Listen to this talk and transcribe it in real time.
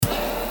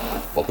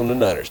Welcome to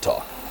Niners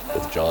Talk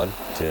with John,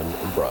 Tim,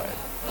 and Brian.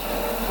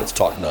 Let's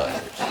talk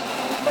Niners.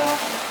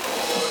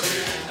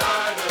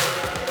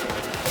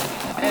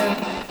 And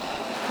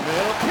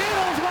Middle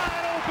Kittle's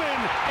wide open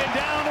and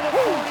down to the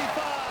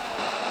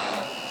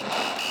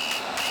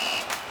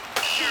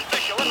 45. Sure,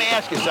 Fisher, let me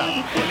ask you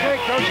something. Hey,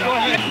 Coach, go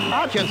ahead.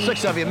 How can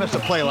 6 of you miss a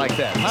play like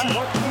that,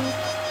 huh?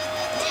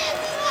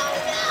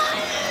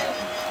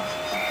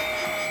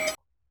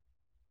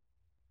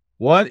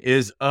 What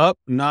is up,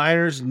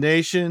 Niners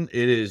Nation?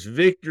 It is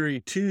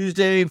Victory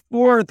Tuesday,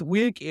 4th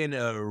week in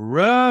a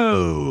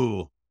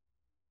row.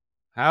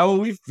 How are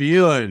we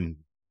feeling?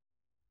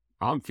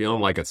 I'm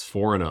feeling like it's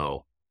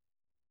 4-0.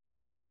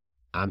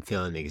 I'm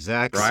feeling the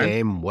exact Brian?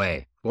 same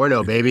way.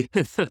 4-0, baby.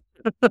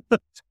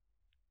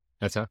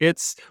 That's how.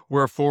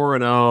 We're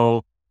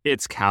 4-0.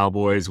 It's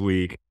Cowboys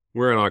week.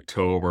 We're in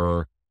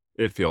October.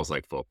 It feels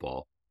like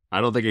football.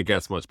 I don't think it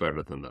gets much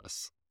better than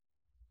this.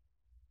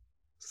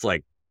 It's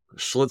like a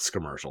Schlitz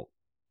commercial.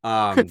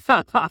 For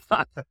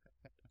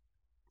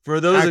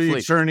those of you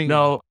turning...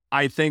 No,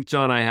 I think,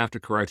 John, I have to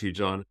correct you,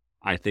 John.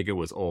 I think it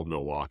was old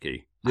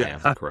Milwaukee. Yeah. I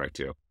have to correct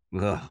you.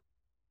 Ugh.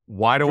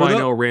 Why do I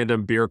know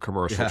random beer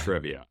commercial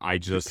trivia? I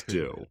just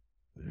do.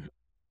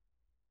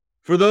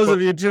 For those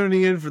of you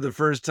tuning in for the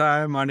first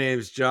time, my name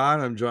is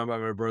John. I'm joined by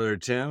my brother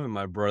Tim and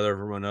my brother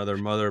from another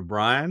mother,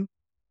 Brian.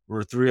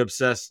 We're three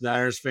obsessed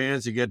Niners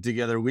fans who get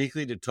together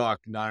weekly to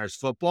talk Niners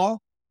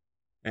football.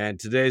 And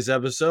today's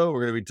episode, we're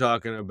going to be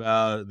talking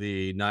about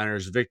the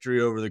Niners' victory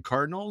over the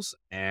Cardinals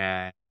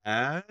and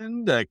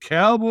a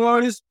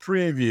Cowboys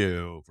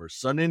preview for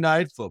Sunday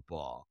Night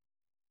Football.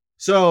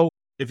 So,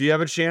 if you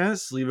have a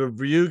chance, leave a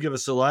review, give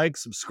us a like,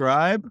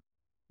 subscribe.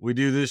 We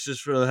do this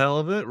just for the hell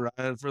of it,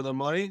 right, for the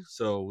money.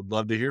 So, we'd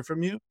love to hear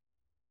from you.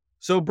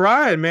 So,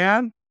 Brian,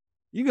 man,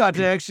 you got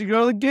to actually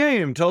go to the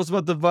game. Tell us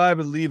about the vibe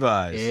at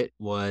Levi's. It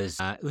was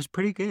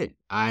pretty good.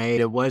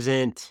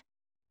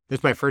 This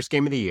is my first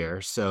game of the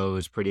year, so it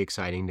was pretty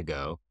exciting to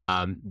go.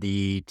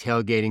 The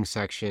tailgating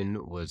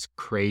section was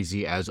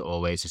crazy as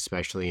always,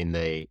 especially in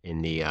the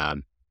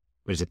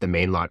the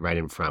main lot right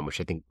in front, which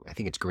I think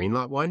it's Green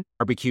Lot 1.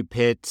 Barbecue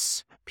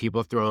pits,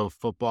 people throwing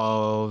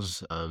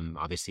footballs,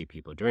 obviously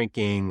people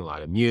drinking, a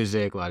lot of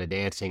music, a lot of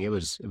dancing. It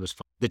was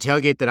fun. The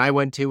tailgate that I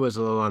went to was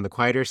a little on the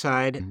quieter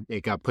side.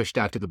 It got pushed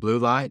out to the blue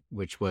lot,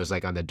 which was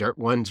like on the dirt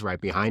ones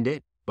right behind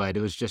it, but it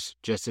was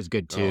just as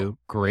good too. Oh.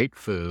 Great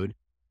food.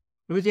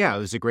 It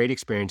was a great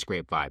experience,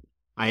 great vibe.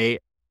 I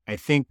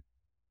think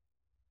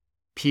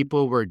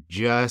people were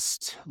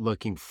just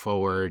looking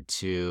forward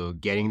to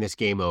getting this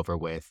game over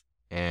with.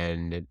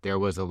 And there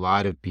was a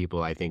lot of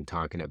people, I think,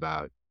 talking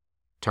about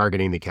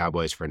targeting the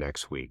Cowboys for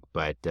next week.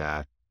 But,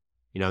 not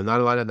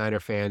a lot of Niner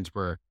fans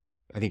were,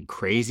 I think,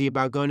 crazy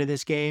about going to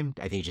this game.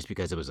 I think just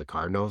because it was the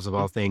Cardinals of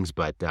all things.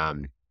 But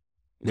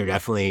they're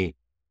definitely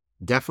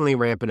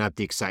ramping up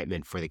the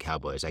excitement for the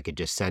Cowboys. I could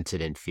just sense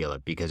it and feel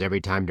it because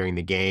every time during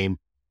the game,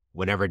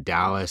 whenever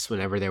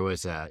there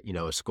was a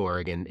score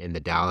again in the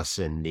Dallas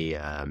and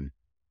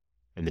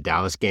in the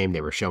Dallas game, they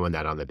were showing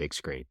that on the big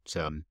screen.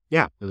 So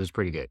it was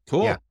pretty good.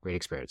 Cool. Yeah, great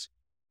experience.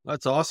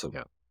 That's awesome.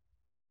 Yeah.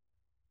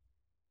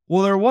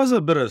 Well, there was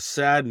a bit of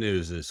sad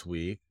news this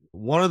week.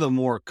 One of the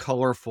more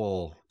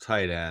colorful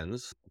tight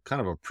ends, kind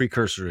of a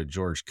precursor to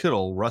George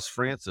Kittle, Russ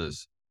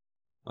Francis,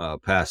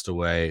 passed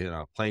away in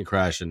a plane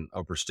crash in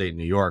upstate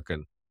New York.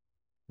 And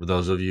for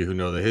those of you who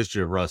know the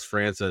history of Russ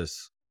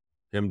Francis,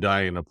 him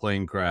dying in a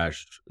plane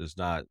crash is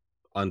not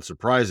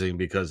unsurprising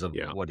because of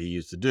what he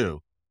used to do.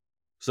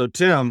 So,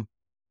 Tim,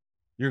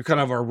 you're kind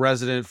of our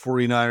resident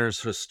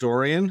 49ers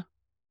historian.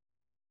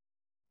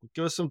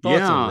 Give us some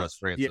thoughts on Russ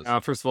Francis. Yeah,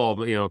 first of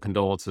all,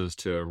 condolences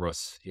to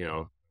Russ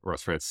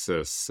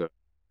Francis and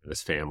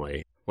his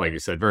family. Like you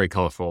said, very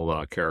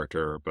colorful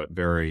character, but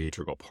very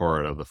integral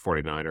part of the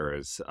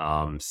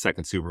 49ers.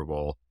 Second Super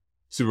Bowl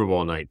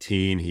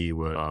 19, he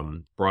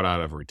was brought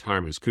out of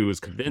retirement. He was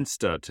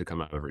convinced to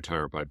come out of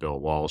retirement by Bill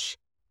Walsh.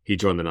 He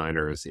joined the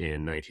Niners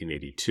in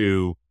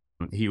 1982.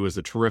 He was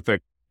a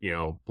terrific,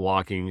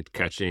 blocking,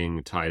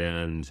 catching tight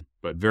end,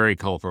 but very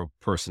colorful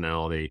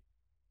personality,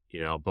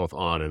 both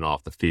on and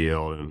off the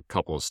field, and a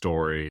couple of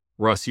stories.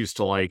 Russ used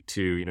to like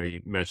to,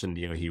 you mentioned,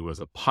 he was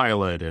a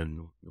pilot,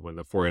 and when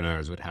the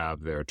 49ers would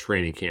have their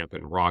training camp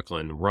in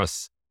Rockland,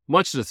 Russ,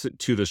 much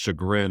to the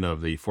chagrin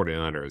of the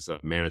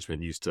 49ers,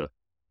 management used to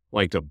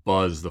like to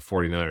buzz the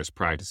 49ers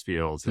practice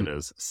fields in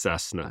his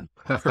Cessna,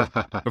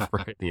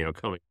 right,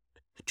 coming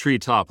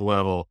treetop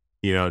level.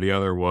 The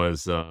other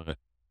was, I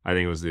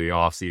think it was the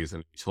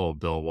offseason, he told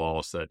Bill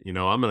Walsh that,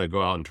 I'm going to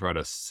go out and try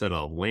to set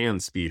a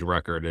land speed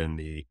record in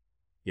the,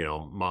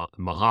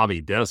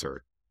 Mojave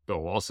Desert.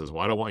 Bill Walsh says,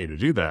 well, I don't want you to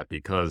do that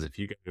because if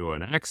you get into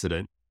an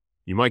accident,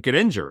 you might get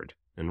injured.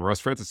 And Russ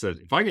Francis said,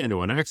 if I get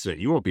into an accident,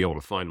 you won't be able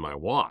to find my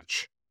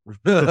watch.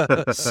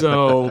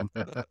 So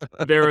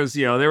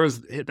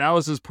that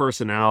was his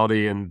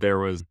personality. And there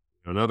was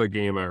another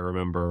game I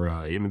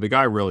remember, the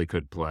guy really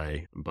could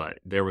play, but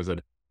there was a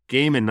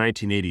game in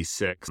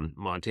 1986.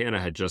 Montana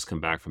had just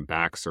come back from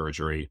back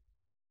surgery,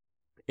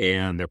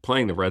 and they're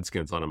playing the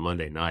Redskins on a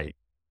Monday night.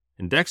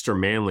 And Dexter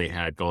Manley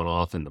had gone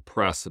off in the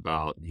press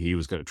about he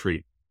was going to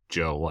treat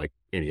Joe like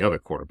any other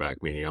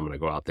quarterback, meaning I'm going to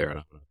go out there and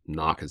I'm going to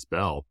knock his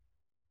bell.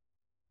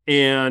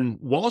 And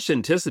Walsh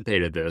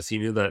anticipated this. He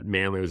knew that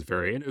Manley was a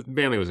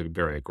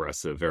very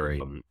aggressive,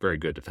 very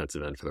good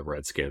defensive end for the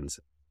Redskins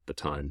at the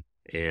time.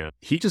 And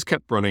he just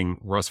kept running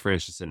Russ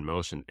Francis in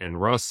motion.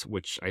 And Russ,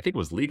 which I think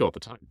was legal at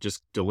the time,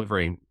 just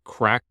delivering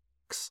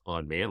cracks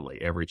on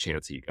Manley every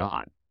chance he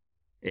got.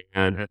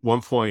 And at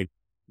one point,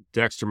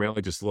 Dexter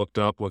Manley just looked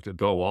at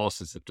Bill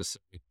Walsh as if to say,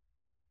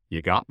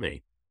 "You got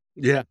me."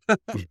 Yeah.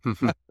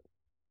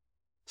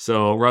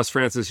 So, Russ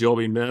Francis, you'll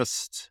be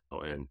missed. Oh,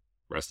 and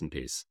rest in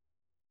peace.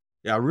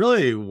 Yeah,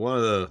 really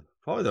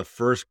probably the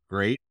first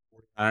great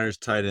 49ers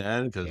tight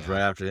end, because Yeah. right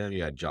after him,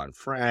 you had John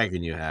Frank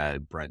and you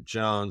had Brent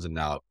Jones, and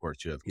now, of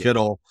course, you have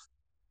Kittle.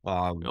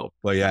 Nope.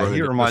 But yeah, Vernon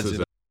he reminds Davis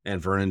me,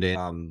 and Vernon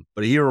Davis,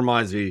 but he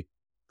reminds me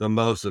the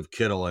most of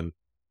Kittle, and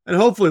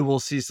hopefully we'll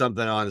see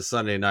something on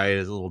Sunday night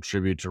as a little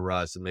tribute to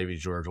Russ, and maybe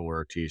George will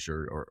wear a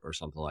t-shirt or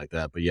something like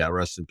that. But yeah,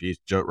 rest in peace,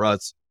 Joe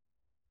Russ.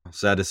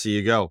 Sad to see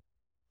you go.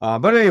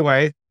 But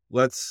anyway,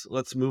 let's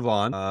move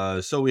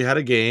on. So we had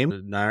a game.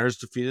 The Niners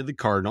defeated the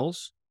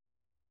Cardinals.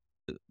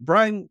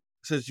 Brian,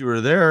 since you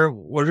were there,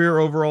 what are your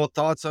overall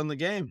thoughts on the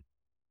game?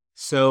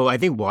 So I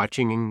think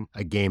watching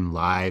a game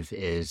live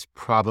is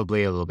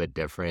probably a little bit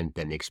different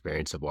than the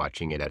experience of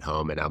watching it at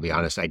home. And I'll be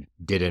honest, I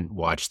didn't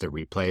watch the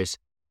replays.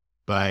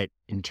 But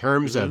in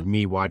terms of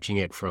me watching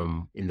it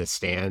from in the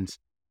stands,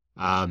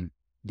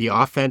 the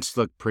offense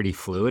looked pretty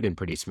fluid and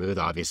pretty smooth,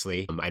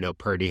 obviously. I know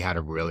Purdy had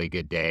a really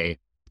good day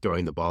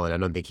throwing the ball, and I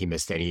don't think he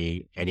missed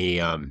any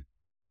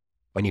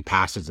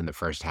passes in the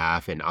first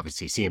half. And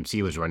obviously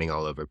CMC was running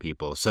all over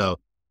people. So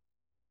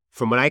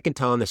from what I can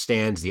tell in the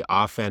stands, the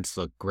offense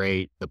looked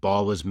great. The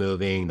ball was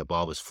moving, the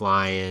ball was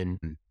flying,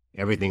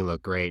 everything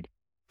looked great.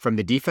 From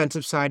the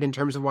defensive side, in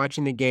terms of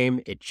watching the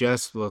game, it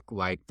just looked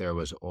like there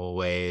was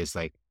always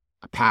like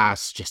a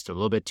pass just a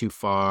little bit too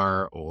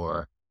far,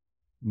 or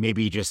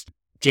maybe just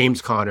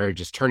James Conner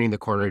just turning the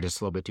corner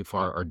just a little bit too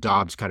far, or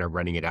Dobbs kind of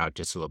running it out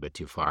just a little bit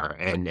too far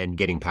and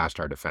getting past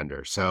our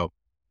defender. So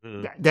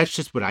that's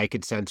just what I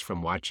could sense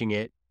from watching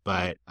it.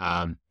 But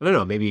I don't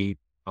know, maybe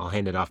I'll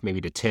hand it off maybe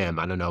to Tim.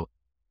 I don't know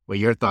what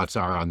your thoughts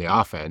are on the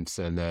offense,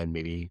 and then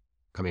maybe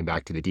coming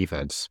back to the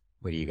defense.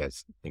 What do you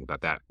guys think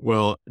about that?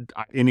 Well,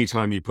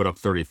 anytime you put up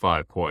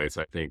 35 points,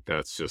 I think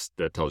that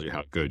tells you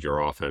how good your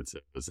offense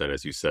is. And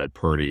as you said,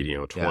 Purdy,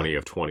 20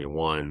 of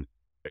 21,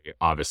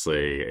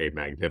 obviously a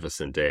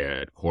magnificent day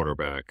at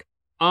quarterback.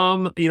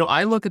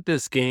 I look at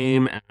this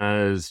game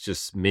as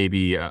just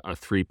maybe a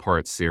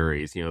 3-part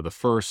series. The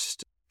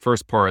first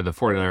part, the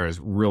 49ers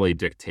really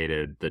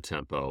dictated the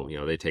tempo.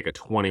 They take a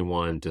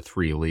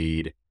 21-3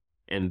 lead,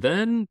 and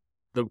then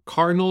the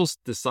Cardinals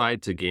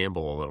decide to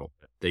gamble a little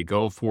bit. They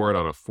go for it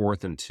on a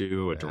 4th and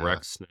 2, a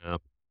direct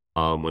snap,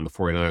 when the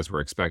 49ers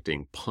were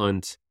expecting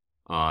punt.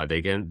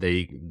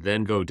 They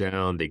then go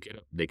down. They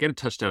get a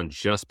touchdown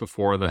just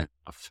before the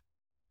half.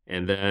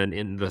 And then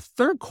in the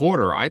third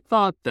quarter, I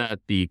thought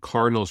that the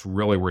Cardinals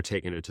really were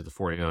taking it to the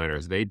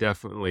 49ers. They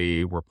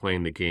definitely were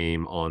playing the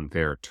game on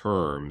their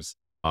terms.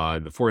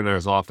 The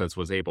 49ers offense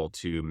was able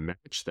to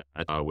match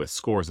that with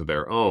scores of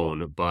their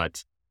own.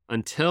 But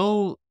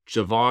until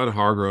Javon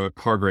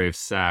Hargrave's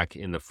sack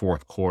in the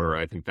fourth quarter,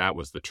 I think that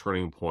was the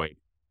turning point.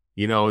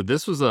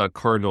 This was a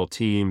Cardinal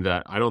team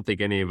that I don't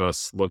think any of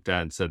us looked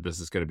at and said this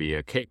is going to be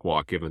a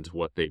cakewalk given to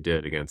what they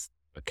did against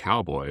the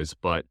Cowboys.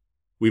 But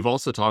we've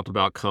also talked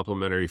about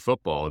complementary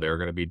football. There are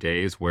going to be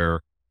days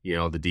where,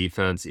 the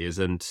defense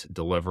isn't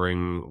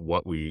delivering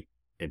what we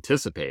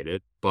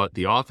anticipated, but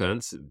the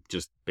offense,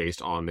 just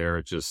based on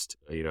their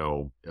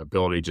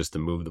ability just to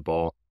move the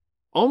ball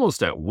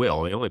almost at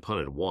will. They only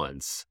punted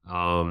once.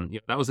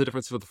 That was the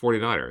difference for the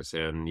 49ers.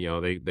 And,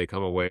 they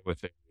come away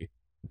with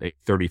a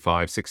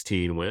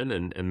 35-16 win,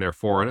 and they're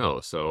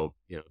 4-0. So,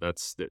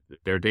 that's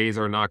their days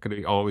are not going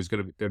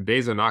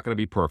to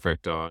be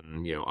perfect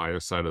on, either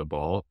side of the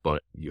ball,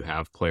 but you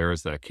have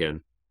players that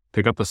can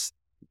pick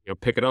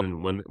it up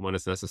when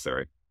it's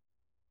necessary.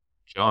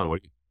 John,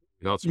 what do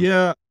you thoughts?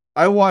 Yeah,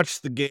 I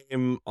watched the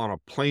game on a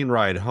plane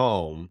ride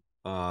home,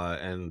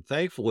 and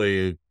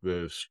thankfully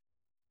the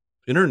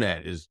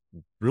internet is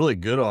really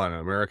good on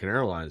American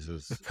Airlines. I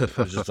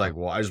was just like,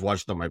 well, I just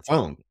watched it on my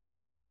phone.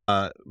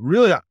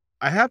 Really,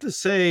 I have to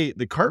say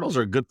the Cardinals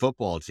are a good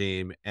football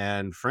team,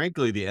 and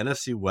frankly, the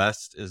NFC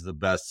West is the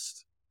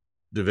best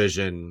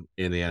division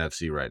in the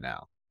NFC right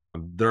now.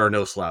 There are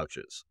no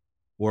slouches.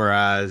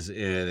 Whereas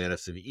in the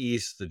NFC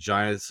East, the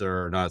Giants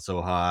are not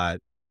so hot.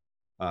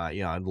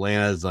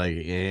 Atlanta's like,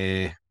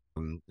 eh.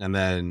 And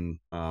then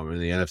in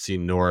the NFC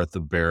North, the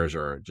Bears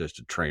are just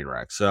a train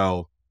wreck.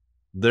 So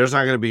there's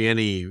not going to be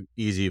any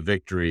easy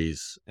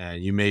victories.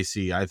 And you may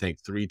see, I think,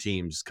 3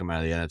 teams come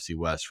out of the NFC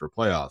West for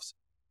playoffs.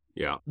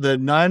 Yeah. The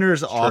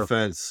Niners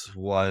offense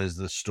was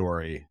the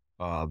story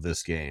of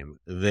this game.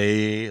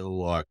 They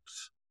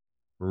looked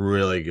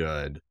really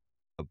good.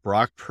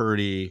 Brock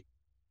Purdy,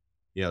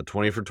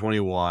 20 for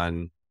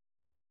 21.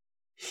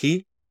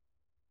 He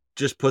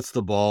just puts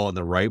the ball in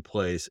the right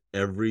place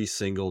every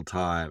single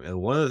time.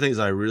 And one of the things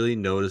I really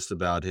noticed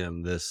about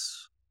him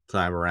this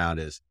time around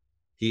is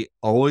he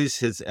always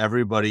hits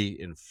everybody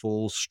in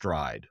full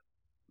stride.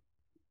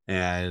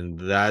 And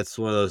that's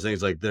one of those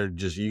things, like, they're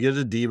just, you get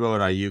a Debo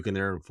and Ayuk and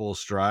they're in full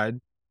stride,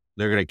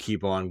 they're going to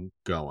keep on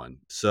going.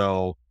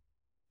 So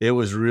it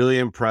was really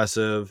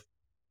impressive.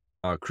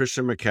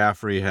 Christian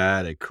McCaffrey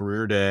had a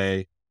career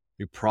day.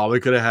 He probably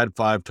could have had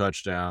 5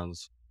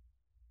 touchdowns,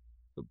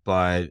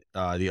 but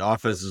the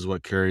offense is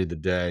what carried the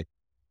day.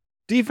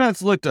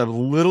 Defense looked a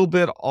little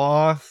bit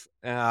off.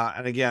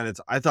 And again,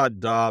 I thought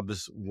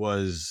Dobbs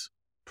was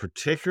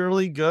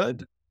particularly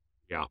good.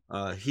 Yeah.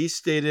 He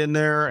stayed in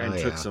there and Oh,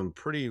 took yeah. some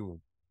pretty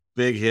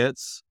big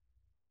hits.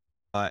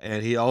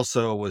 And he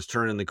also was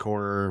turning the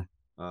corner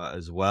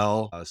as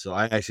well. So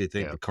I actually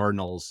think Yeah. the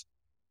Cardinals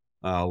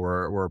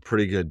were a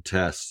pretty good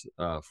test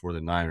for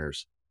the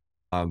Niners.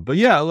 But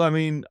yeah, I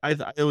mean, I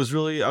was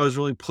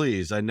really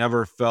pleased. I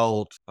never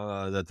felt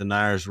that the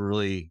Niners were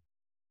really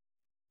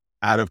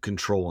out of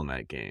control in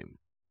that game.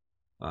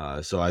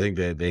 So I think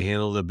they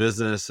handled the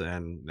business,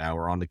 and now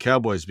we're on to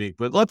Cowboys week.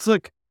 But let's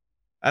look,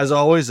 as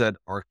always, at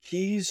our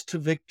keys to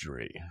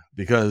victory,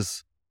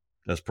 because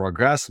as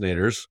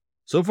procrastinators,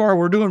 so far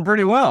we're doing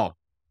pretty well.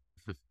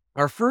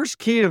 Our first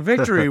key to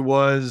victory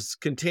was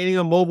containing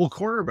a mobile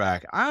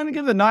quarterback. I'm going to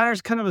give the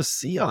Niners kind of a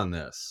C on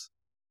this.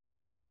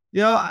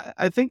 You know,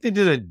 I think they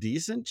did a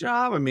decent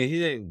job. I mean, he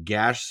didn't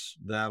gash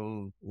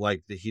them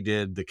like he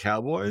did the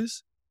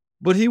Cowboys,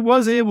 but he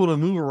was able to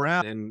move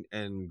around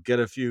and get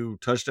a few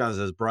touchdowns,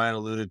 as Brian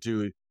alluded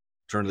to,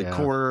 turn the Yeah.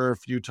 corner a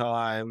few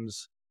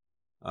times.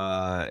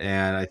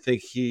 And I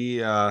think he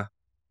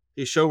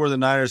showed where the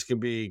Niners can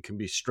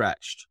be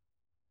stretched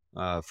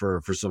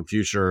for some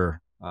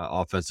future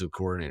offensive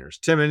coordinators.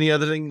 Tim, any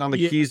other thing on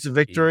the keys to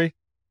victory?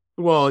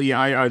 Well, yeah,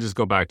 I just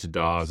go back to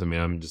Dobbs. I mean,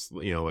 I'm just,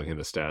 looking at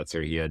the stats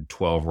here. He had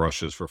 12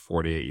 rushes for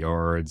 48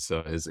 yards.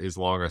 His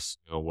longest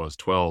was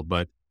 12,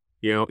 but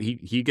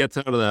he gets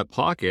out of that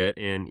pocket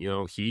and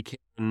he can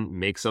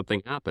make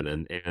something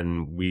happen.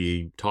 And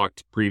we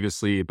talked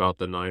previously about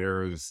the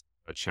Niners'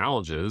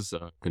 challenges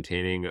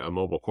containing a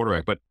mobile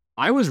quarterback, but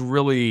I was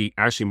really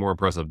actually more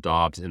impressed with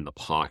Dobbs in the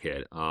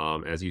pocket.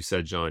 As you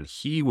said, John,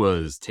 he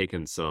was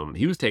taking some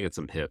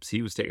hits,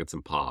 he was taking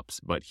some pops,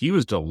 but he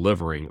was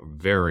delivering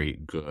very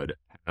good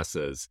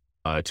passes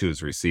to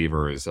his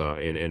receivers,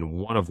 and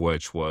one of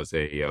which was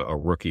a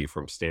rookie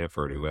from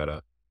Stanford who had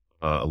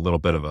a little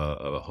bit of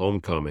a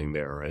homecoming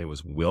there. It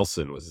was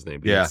Wilson was his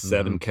name. He had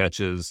 7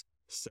 catches,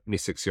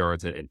 76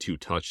 yards, and 2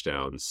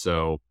 touchdowns.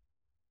 So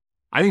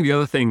I think the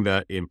other thing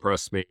that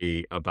impressed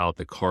me about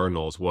the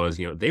Cardinals was,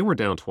 they were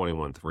down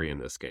 21-3 in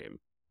this game.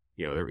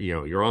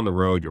 You're on the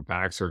road, your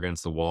backs are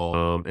against the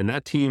wall, and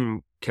that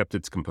team kept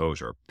its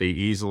composure. They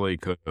easily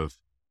could have,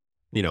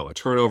 a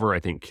turnover, I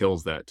think,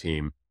 kills that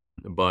team.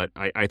 But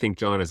I think,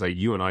 John, as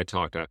you and I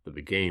talked after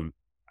the game,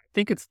 I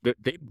think it's that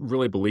they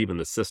really believe in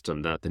the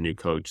system that their new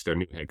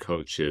head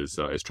coach is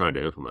trying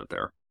to implement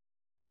there.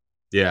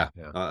 Yeah.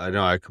 I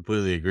know. I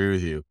completely agree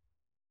with you.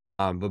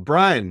 But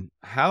Brian,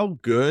 how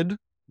good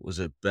was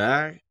it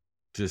back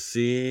to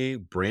see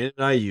Brandon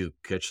Ayuk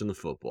catching the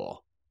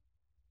football?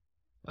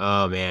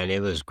 Oh man,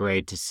 it was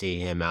great to see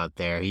him out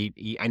there.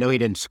 I know he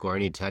didn't score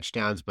any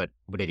touchdowns, but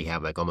what did he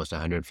have? Like almost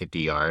 150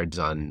 yards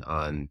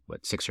on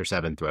what 6 or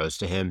 7 throws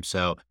to him.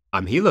 So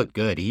he looked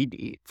good.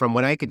 He from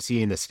what I could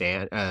see in the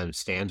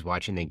stands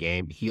watching the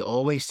game, he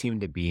always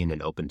seemed to be in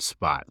an open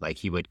spot. Like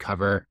he would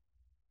cover.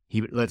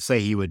 Let's say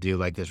he would do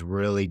like this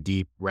really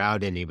deep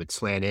route and he would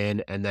slant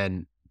in, and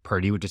then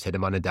Purdy would just hit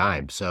him on a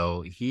dime.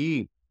 So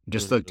he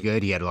just looked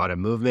good. He had a lot of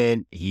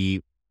movement.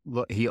 He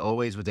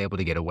always was able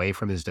to get away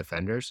from his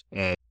defenders,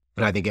 and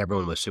I think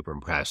everyone was super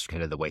impressed,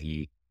 kind of the way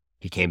he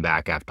came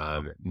back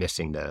after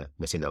missing the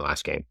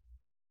last game.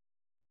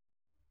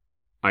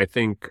 I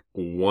think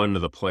one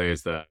of the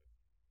plays that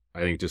I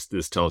think just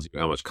this tells you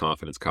how much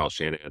confidence Kyle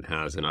Shanahan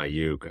has in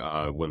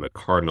Ayuk. When the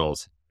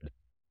Cardinals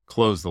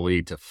closed the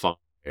lead to 5,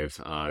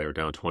 they were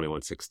down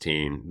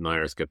 21-16.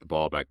 Niners get the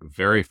ball back.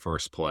 Very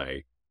first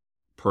play,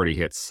 Purdy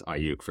hits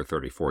Ayuk for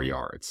 34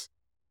 yards.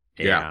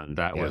 And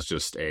that was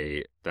just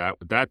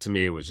that to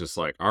me was just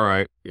like, all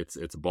right, it's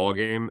a ball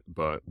game,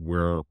 but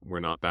we're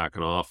not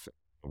backing off.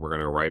 We're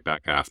going to right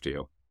back after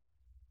you.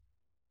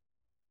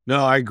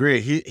 No, I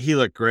agree. He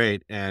looked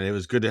great, and it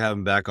was good to have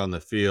him back on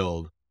the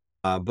field.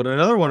 But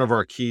another one of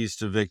our keys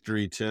to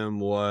victory, Tim,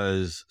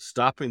 was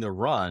stopping the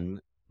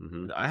run.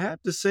 I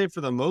have to say, for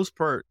the most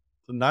part,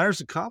 the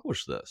Niners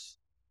accomplished this.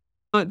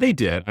 They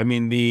did. I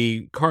mean,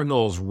 the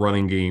Cardinals'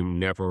 running game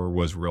never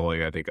was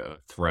really, I think, a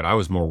threat. I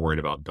was more worried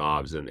about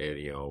Dobbs and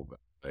in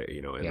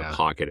the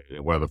pocket,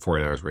 and whether the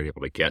 49ers were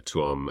able to get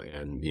to him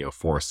and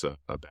force a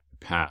bad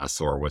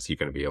pass, or was he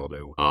going to be able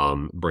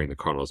to bring the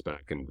Cardinals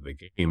back into the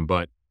game?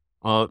 But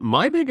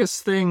my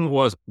biggest thing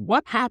was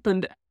what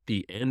happened at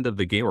the end of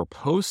the game, or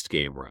post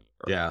game, rather.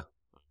 Yeah.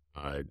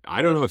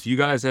 I don't know if you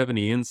guys have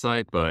any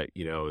insight, but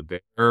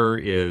there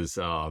is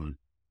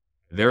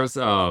there's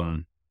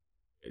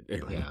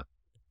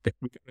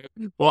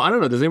Well, I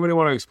don't know. Does anybody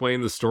want to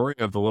explain the story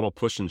of the little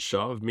push and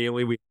shove?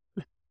 Immediately,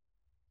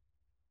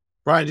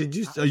 Brian,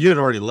 you had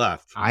already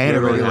left. I had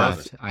You already have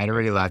left. it. I had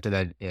already left,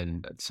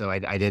 and so I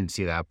didn't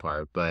see that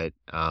part. But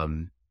I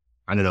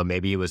don't know.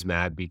 Maybe he was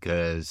mad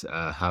because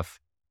Huff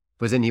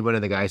wasn't he one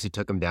of the guys who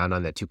took him down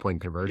on that 2-point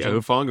yeah, conversion?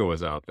 Hufanga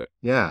was out there.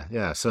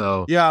 Yeah.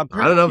 So Yeah,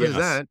 I don't know if it's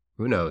yes. that.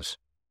 Who knows?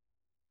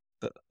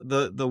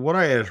 The what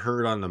I had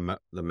heard on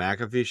the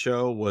McAfee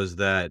show was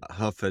that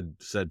Huff had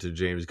said to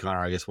James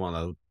Conner, I guess when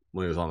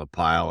he was on the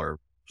pile or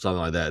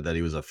something like that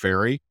he was a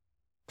fairy.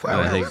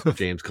 And I think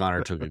James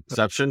Conner took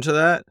exception to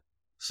that.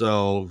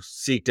 So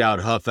seeked out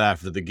Huff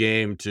after the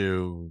game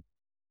to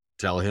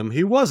tell him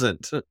he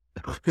wasn't.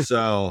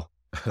 So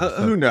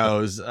who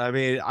knows? I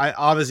mean,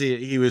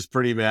 obviously he was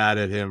pretty mad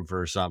at him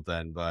for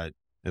something, and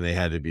they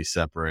had to be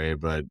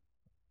separated. But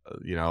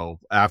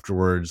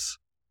afterwards,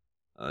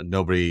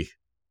 nobody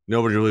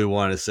really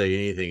wanted to say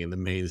anything in the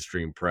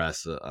mainstream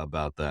press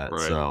about that.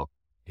 Right. So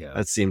Yeah.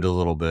 that seemed a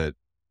little bit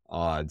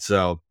odd.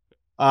 So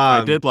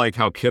I did like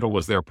how Kittle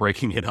was there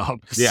breaking it up.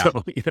 Yeah.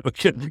 So,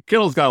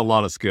 Kittle's got a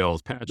lot of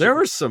skills. there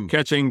were some,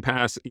 catching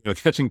passes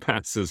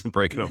and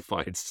breaking up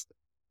fights.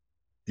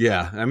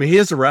 yeah. I mean, he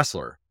is a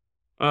wrestler.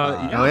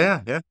 Oh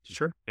yeah,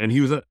 sure. And he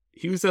was at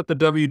the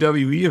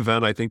WWE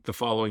event, I think, the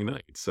following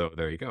night. So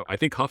there you go. I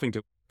think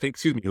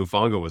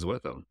Hufanga was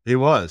with him. He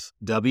was.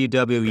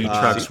 WWE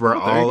trucks were there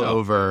you all go.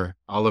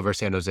 over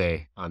San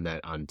Jose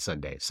on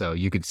Sunday, so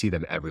you could see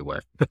them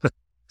everywhere.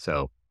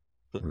 So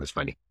it was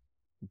funny.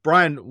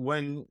 Brian,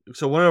 one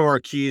of our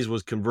keys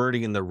was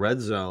converting in the red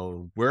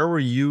zone. Where were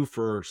you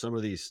for some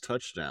of these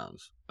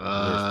touchdowns? There's 5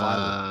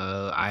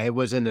 of them. I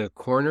was in a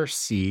corner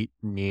seat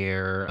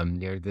near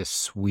the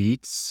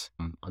suites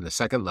on the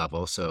second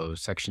level, so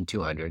section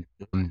 200.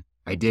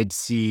 I did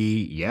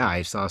see,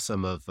 I saw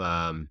some of.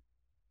 I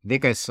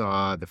think I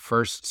saw the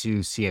first 2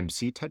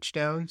 CMC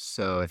touchdowns,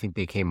 so I think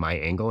they came my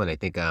angle, and I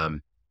think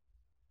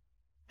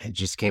it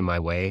just came my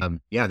way.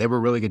 They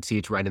were really good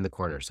seats right in the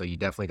corner, so you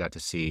definitely got to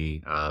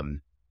see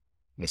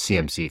the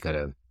CMC kind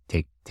of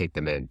take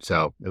them in.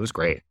 So it was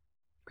great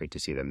to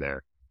see them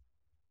there.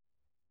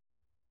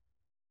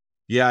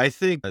 Yeah, I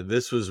think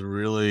this was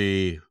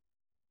really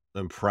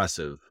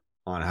impressive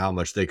on how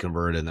much they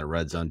converted in the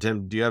red zone.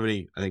 Tim, do you have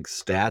any,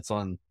 stats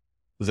on,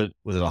 was it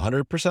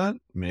 100%? I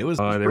mean, it was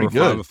They pretty were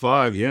good. 5 of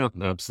 5. Yeah,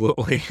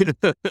 absolutely.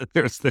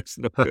 there's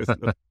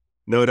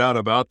no doubt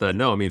about that.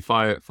 No, I mean,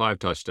 five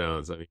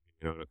touchdowns. I mean,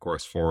 and of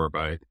course 4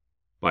 by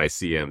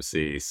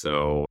CMC.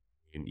 So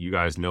you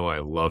guys know I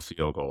love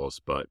field goals,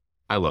 but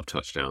I love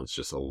touchdowns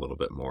just a little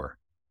bit more.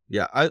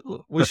 Yeah,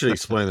 we should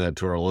explain that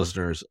to our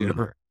listeners.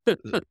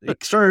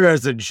 It started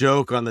as a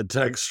joke on the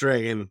text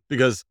string, and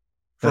because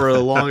for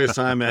the longest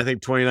time, I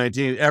think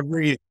 2019,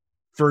 every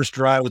first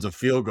drive was a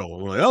field goal.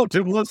 We're like, oh,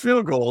 Tim loves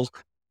field goals.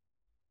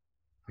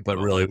 But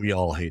really, we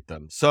all hate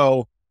them.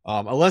 So,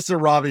 unless they're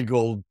Robbie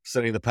Gould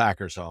sending the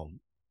Packers home.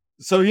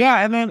 So,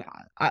 yeah, and then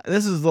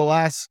this is the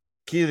last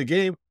key of the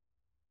game.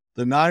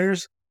 The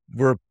Niners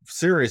were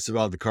serious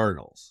about the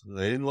Cardinals.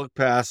 They didn't look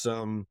past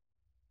them.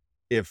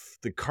 If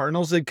the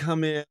Cardinals had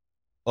come in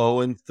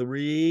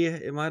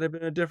 0-3, it might have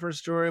been a different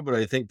story, but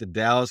I think the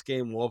Dallas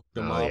game woke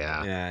them up.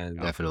 Yeah, and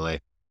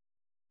definitely.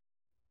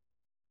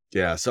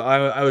 Yeah, so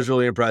I was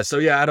really impressed. So,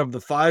 yeah, out of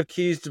the 5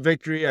 keys to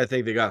victory, I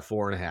think they got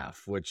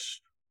 4.5,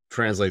 which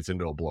translates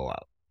into a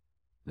blowout.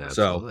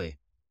 Absolutely.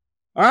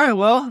 All right,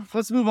 well,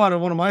 let's move on to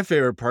one of my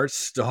favorite parts,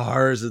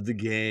 stars of the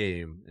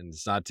game. And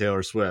it's not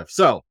Taylor Swift.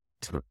 So,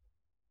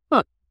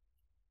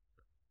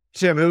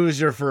 Tim, who was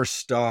your first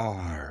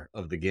star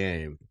of the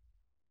game?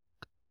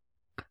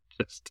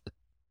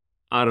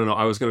 I don't know.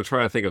 I was going to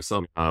try to think of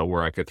some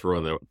where I could throw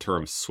in the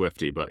term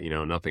Swiftie, but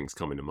nothing's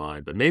coming to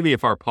mind. But maybe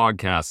if our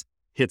podcast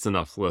hits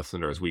enough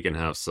listeners, we can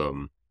have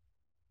some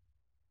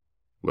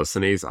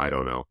listenies. I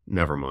don't know.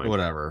 Never mind.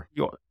 Whatever.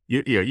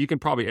 You can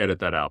probably edit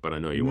that out, but I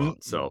know you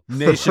won't. So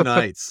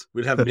Nationites.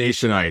 We'd have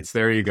Nationites.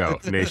 There you go.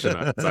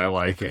 Nationites. I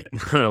like it.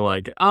 I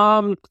like it.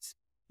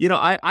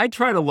 I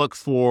try to look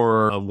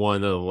for one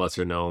of the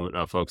lesser known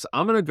folks.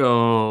 I'm going to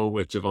go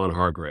with Javon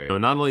Hargrave.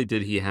 Not only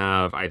did he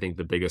have, I think,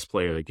 the biggest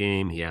play of the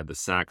game, he had the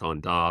sack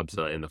on Dobbs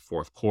in the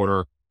fourth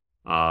quarter,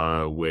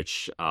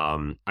 which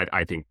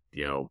I think,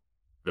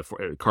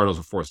 the Cardinals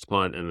were forced to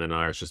punt, and the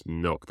Niners just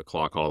milked the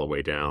clock all the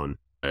way down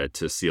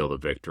to seal the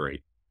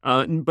victory.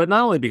 But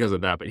not only because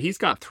of that, but he's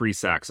got 3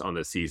 sacks on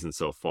the season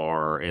so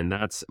far, and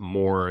that's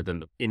more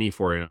than any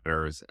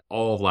 49ers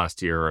all of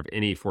last year of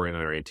any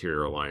 49er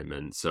interior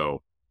lineman.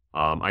 So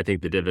I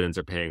think the dividends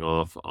are paying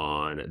off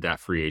on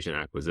that free agent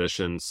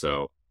acquisition.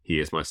 So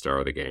he is my star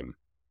of the game.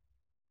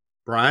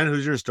 Brian,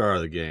 who's your star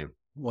of the game?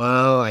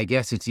 Well, I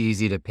guess it's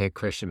easy to pick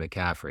Christian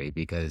McCaffrey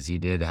because he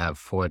did have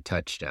 4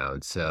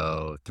 touchdowns.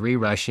 So 3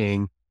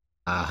 rushing,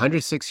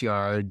 106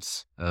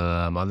 yards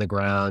on the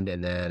ground,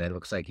 and then it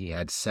looks like he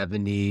had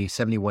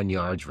 71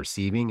 yards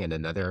receiving and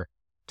another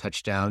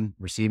touchdown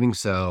receiving.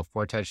 So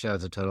 4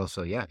 touchdowns in total.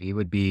 So yeah, he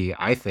would be,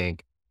 I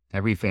think,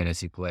 every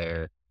fantasy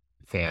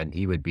fan,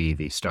 he would be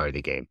the star of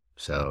the game.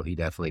 So he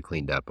definitely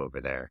cleaned up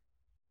over there.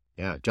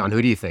 Yeah. John,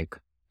 who do you think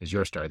is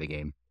your star of the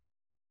game?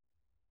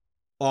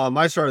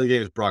 My start of the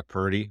game is Brock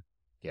Purdy.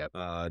 Yep.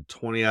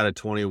 20 out of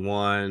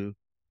 21,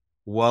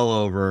 well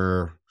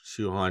over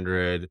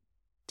 200.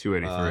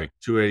 283.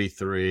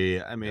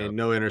 283. I mean, Yep.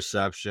 no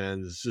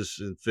interceptions, just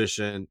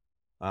efficient.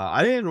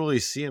 I didn't really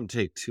see him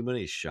take too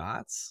many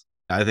shots.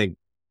 I think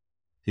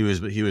he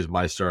was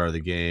my star of the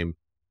game.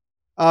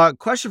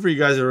 Question for you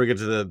guys as we get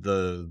to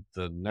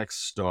the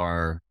next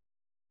star.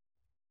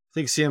 I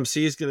think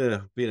CMC is going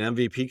to be an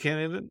MVP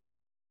candidate.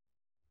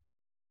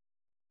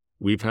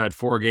 We've had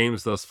 4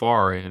 games thus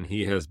far, and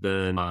he has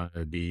been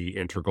the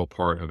integral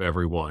part of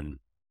every one.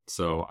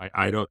 So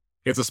I don't.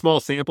 It's a small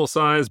sample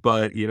size,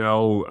 but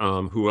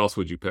who else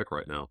would you pick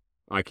right now?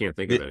 I can't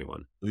think of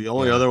anyone. The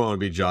only other one would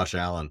be Josh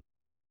Allen.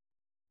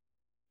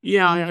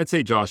 Yeah, I'd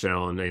say Josh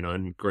Allen.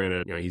 And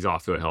granted, he's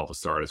off to a hell of a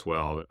start as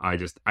well. I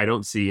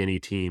don't see any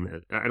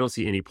team. I don't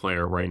see any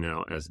player right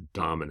now as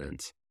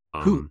dominant.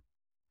 Who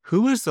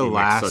was the makes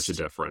last? such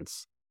a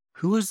difference.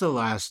 Who was the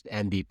last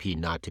MVP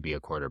not to be a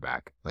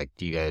quarterback? Like,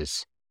 do you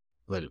guys?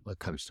 What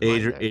comes to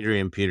mind?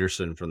 Adrian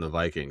Peterson from the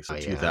Vikings,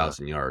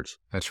 2,000 yards.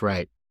 That's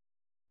right.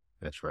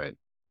 That's right.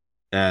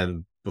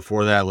 And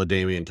before that,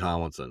 LaDainian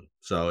Tomlinson.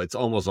 So it's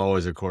almost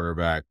always a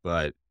quarterback.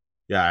 But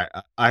yeah,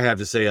 I have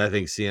to say, I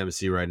think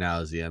CMC right now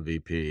is the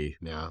MVP.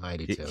 Yeah, I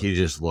do too. He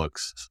just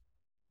looks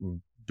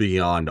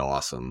beyond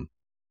awesome.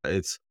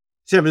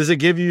 Tim, does it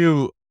give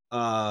you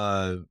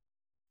flashbacks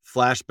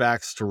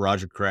to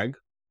Roger Craig?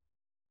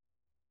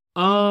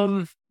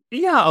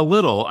 Yeah, a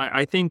little.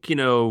 I think,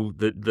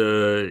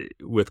 the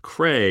with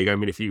Craig, I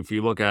mean, if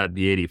you look at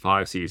the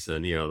 85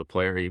 season, the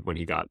player, when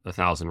he got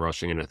 1,000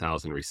 rushing and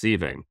 1,000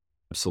 receiving,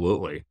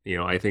 absolutely.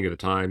 I think at the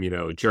time,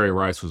 Jerry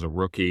Rice was a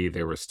rookie.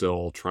 They were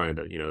still trying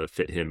to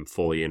fit him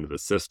fully into the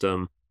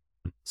system.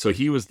 So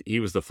he was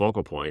the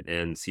focal point,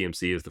 and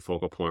CMC is the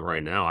focal point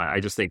right now. I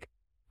just think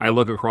I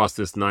look across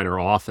this Niner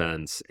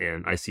offense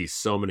and I see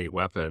so many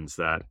weapons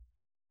that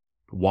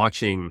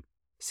watching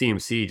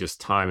CMC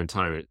just time and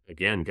time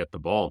again get the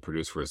ball and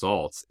produce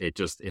results.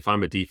 If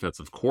I'm a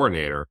defensive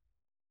coordinator,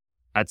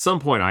 at some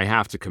point I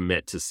have to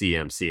commit to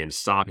CMC and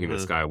stopping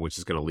this guy, which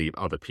is going to leave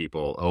other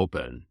people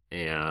open.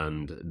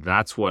 And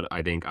that's what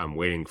I think I'm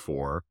waiting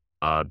for,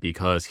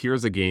 because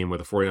here's a game where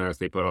the 49ers,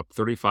 they put up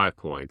 35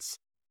 points,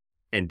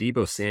 and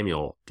Deebo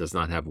Samuel does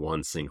not have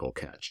one single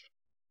catch.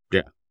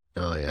 Yeah.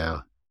 Oh,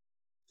 yeah.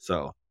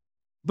 So,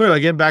 but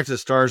again, back to the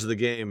stars of the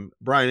game.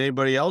 Brian,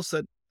 anybody else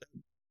that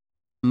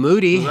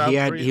Moody,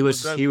 he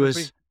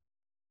was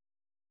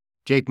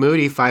Jake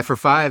Moody, 5 for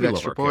 5,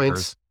 extra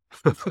points.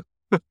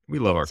 We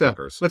love our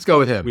kickers. Let's go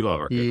with him. We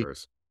love our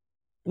kickers.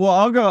 Well,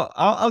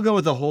 I'll go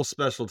with the whole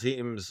special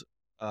teams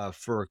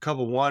for a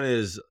couple. One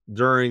is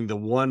during the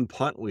one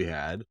punt we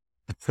had,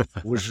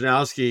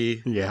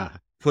 Wisnowski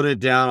put it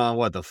down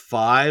on the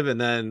 5,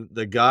 and then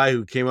the guy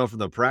who came up from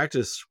the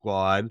practice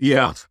squad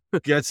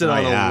gets it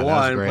on the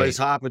 1, plays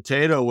hot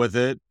potato with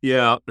it.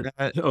 Yeah,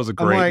 that was a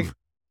great.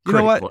 You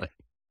know what? Play.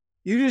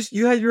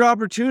 You had your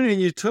opportunity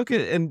and you took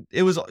it, and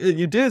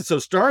you did. So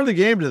start of the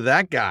game to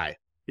that guy.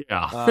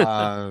 Yeah.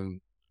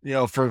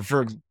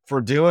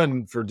 For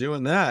doing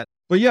that.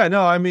 But yeah,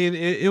 no, I mean,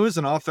 it was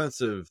an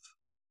offensive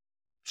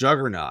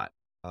juggernaut,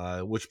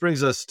 which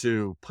brings us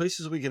to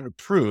places we can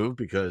improve,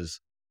 because,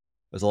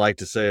 as I like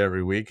to say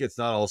every week, it's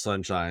not all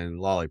sunshine and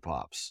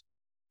lollipops.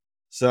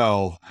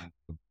 So,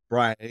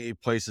 Brian, any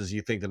places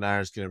you think the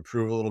Niners can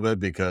improve a little bit,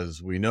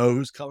 because we know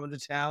who's coming to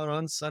town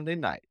on Sunday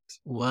night?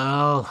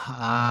 Well,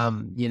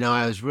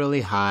 I was really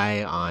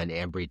high on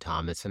Ambry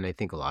Thomas, and I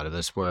think a lot of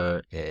us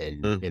were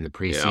in the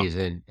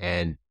preseason. Yeah.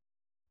 And,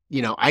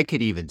 I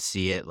could even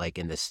see it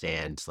in the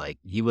stands.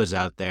 He was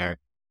out there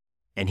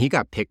and he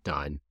got picked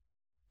on.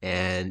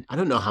 And I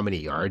don't know how many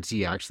yards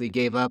he actually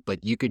gave up,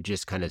 but you could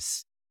just kind of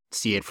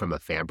see it from a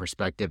fan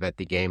perspective at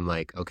the game.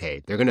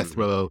 Okay, they're going to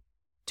throw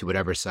to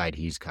whatever side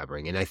he's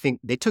covering. And I think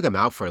they took him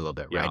out for a little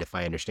bit, right? If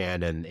I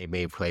understand. And they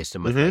may have placed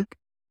him with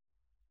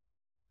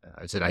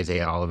is it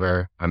Isaiah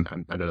Oliver? I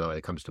don't know what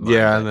it comes to mind.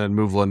 Yeah, and then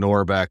move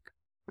Lenore back.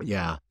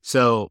 Yeah.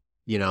 So,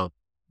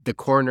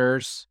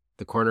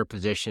 the corner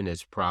position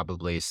is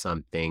probably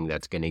something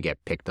that's going to get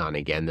picked on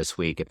again this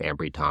week if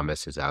Ambry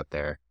Thomas is out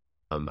there.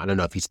 I don't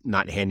know if he's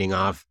not handing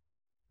off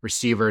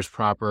receivers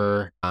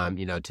proper,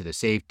 to the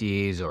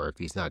safeties, or if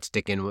he's not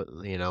sticking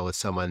with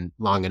someone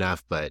long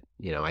enough, but,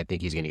 I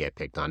think he's going to get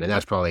picked on. And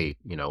that's probably,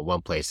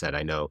 one place that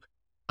I know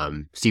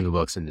Stephen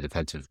Wilkes and the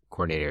defensive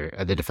coordinator,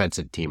 the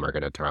defensive team are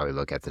going to probably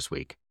look at this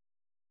week.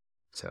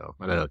 So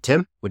I don't know.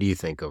 Tim, what do you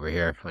think over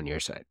here on your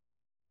side?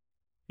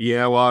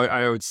 Yeah, well,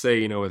 I would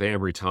say, with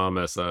Ambry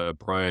Thomas,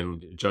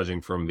 Brian, judging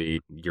from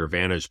your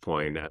vantage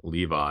point at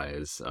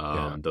Levi's,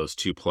 those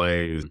 2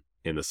 plays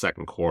in the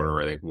second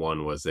quarter, I think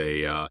one was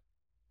he got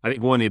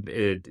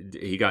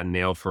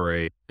nailed for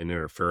an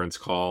interference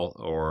call,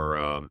 or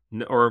I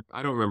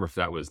don't remember if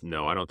that was,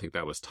 I don't think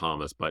that was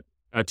Thomas, but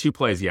 2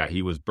 plays,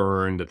 he was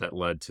burned that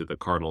led to the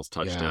Cardinals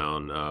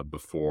touchdown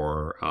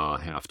before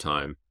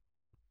halftime.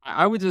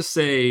 I would just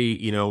say,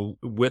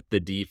 with the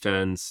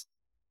defense,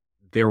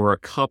 there were a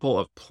couple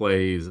of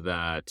plays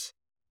that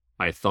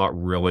I thought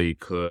really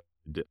could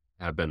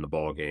have been the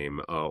ball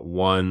game.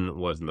 One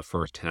was in the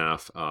first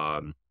half.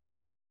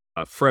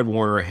 Fred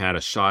Warner had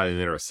a shot at an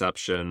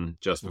interception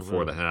just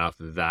before the half.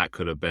 That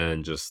could have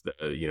been just,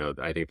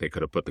 I think they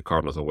could have put the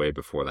Cardinals away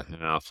before the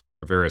half.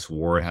 Various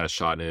Ward had a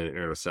shot at an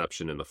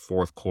interception in the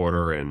fourth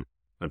quarter, and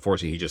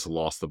unfortunately, he just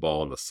lost the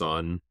ball in the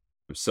sun.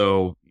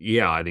 So,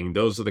 yeah, I think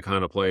those are the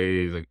kind of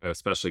plays,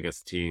 especially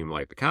against a team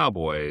like the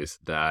Cowboys,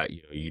 that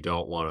you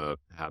don't want to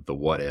have the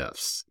what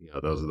ifs.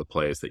 Those are the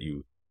plays that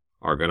you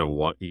are going to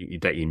want,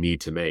 that you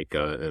need to make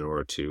in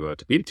order to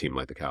beat a team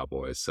like the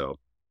Cowboys. So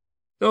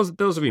those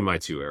would be my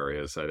two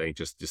areas. I think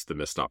just the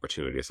missed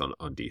opportunities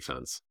on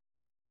defense.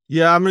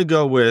 Yeah, I'm gonna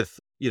go with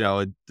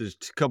there's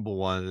a couple.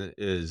 One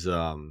is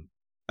I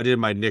did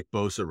my Nick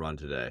Bosa run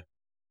today.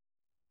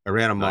 I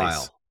ran a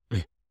mile.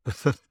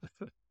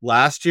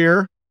 Last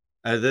year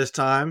at this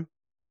time,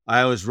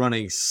 I was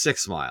running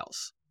 6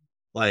 miles.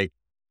 Like,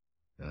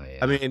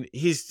 I mean,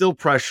 he's still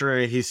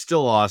pressuring. He's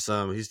still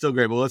awesome. He's still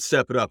great. But let's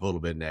step it up a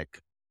little bit,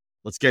 Nick.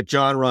 Let's get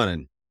John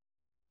running.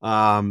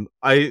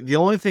 The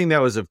only thing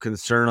that was of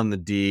concern on the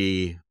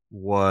D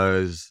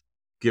was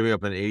giving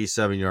up an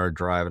 87-yard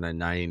drive and a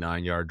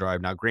 99-yard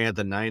drive. Now, granted,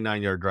 the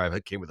 99-yard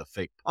drive came with a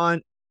fake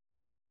punt,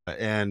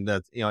 and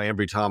that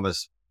Ambry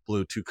Thomas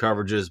blew 2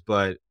 coverages,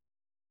 but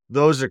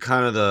those are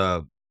kind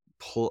of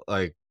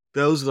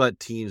those let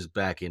teams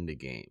back into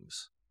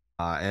games.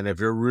 And if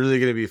you're really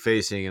going to be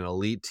facing an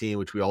elite team,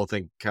 which we all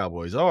think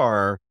Cowboys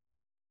are,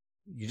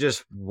 you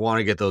just want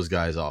to get those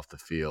guys off the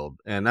field.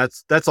 And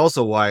that's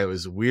also why it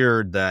was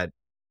weird that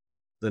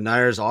the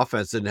Niners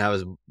offense didn't have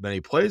as many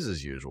plays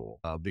as usual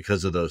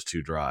because of those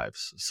 2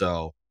 drives.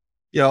 So,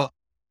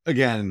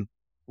 again,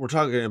 we're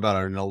talking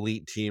about an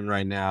elite team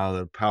right now.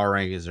 The power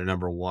rankings are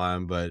number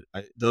 1, but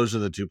those are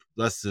the 2.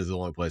 That's the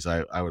only place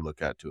I would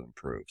look at to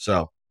improve.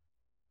 So,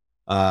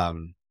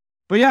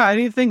 but yeah,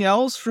 anything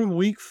else from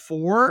week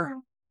 4?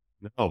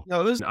 No,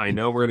 I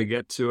know we're going to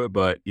get to it,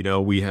 but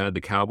we had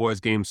the Cowboys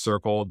game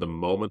circled the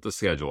moment the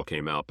schedule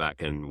came out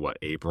back in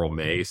April,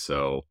 May.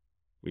 So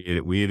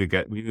we need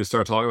to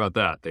start talking about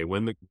that. They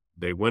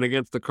win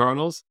against the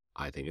Cardinals.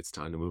 I think it's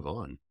time to move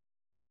on.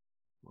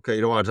 Okay,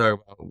 you don't want to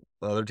talk about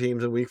other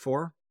teams in week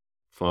 4?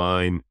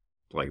 Fine,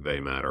 like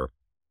they matter.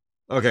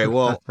 Okay,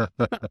 well,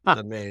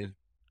 I mean,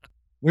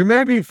 we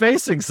may be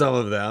facing some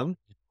of them.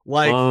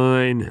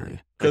 Fine.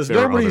 Because there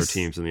are other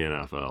teams in the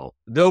NFL.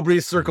 Nobody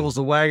circles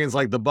the wagons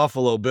like the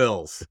Buffalo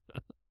Bills,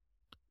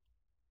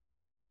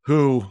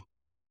 who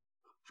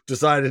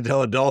decided to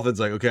tell the Dolphins,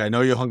 like, okay, I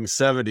know you hung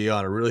 70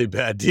 on a really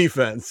bad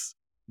defense.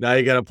 Now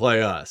you got to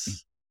play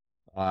us.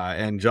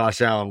 And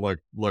Josh Allen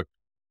looked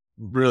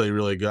really,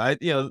 really good.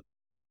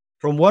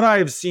 From what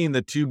I've seen,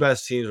 the 2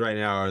 best teams right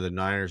now are the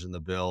Niners and the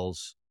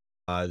Bills.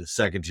 The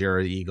second tier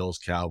are the Eagles,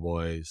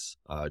 Cowboys,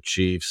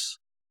 Chiefs.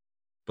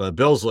 But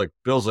Bills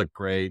look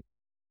great.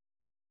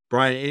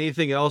 Brian,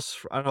 anything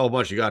else? I don't know how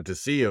much you got to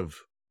see of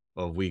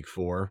week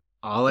 4.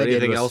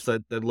 Anything else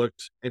that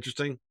looked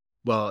interesting?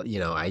 Well,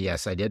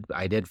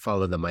 I did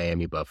follow the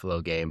Miami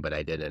Buffalo game, but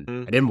I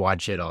didn't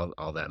watch it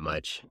all that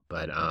much.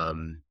 But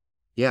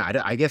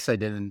I guess I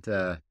didn't.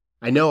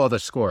 I know all the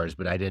scores,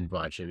 but I didn't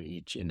watch them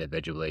each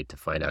individually to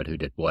find out who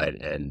did what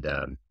and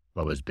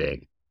what was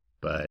big.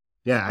 But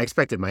yeah, I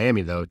expected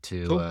Miami though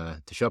to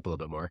show up a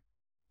little bit more.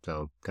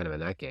 So kind of in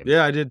that game.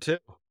 Yeah, I did too.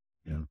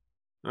 Yeah.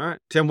 All right,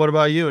 Tim, what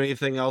about you?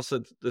 Anything else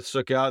that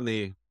stuck out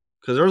because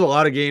there was a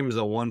lot of games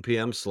at 1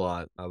 p.m.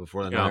 slot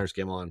before the Niners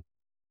came on.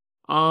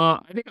 I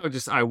think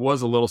I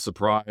was a little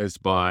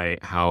surprised by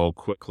how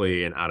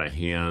quickly and out of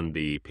hand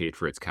the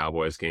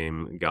Patriots-Cowboys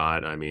game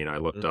got. I mean, I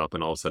looked up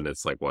and all of a sudden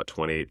it's like,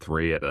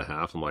 28-3 at the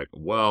half. I'm like,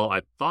 well,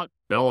 I thought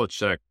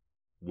Belichick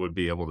would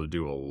be able to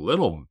do a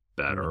little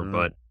better,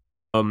 but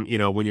when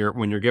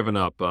you're giving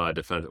up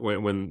defense,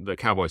 when the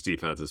Cowboys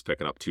defense is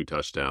picking up 2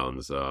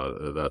 touchdowns,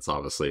 that's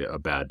obviously a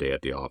bad day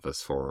at the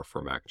office for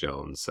Mac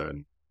Jones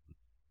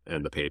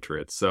and the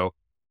Patriots. So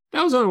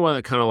that was the only one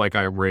that kind of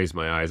I raised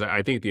my eyes.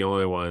 I think the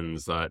only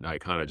ones that I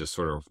kind of just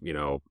sort of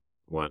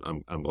went,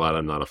 I'm glad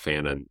I'm not a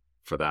fan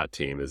for that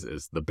team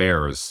is the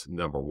Bears,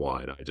 number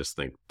 1. I just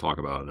think talk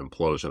about an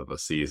implosion of a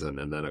season,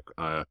 and then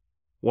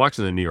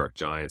watching the New York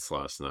Giants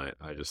last night,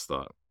 I just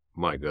thought,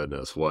 my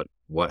goodness, what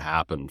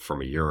happened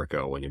from a year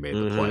ago when you made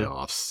the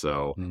playoffs?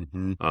 So,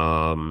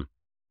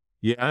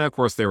 yeah, and of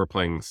course they were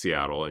playing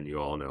Seattle, and you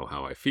all know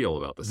how I feel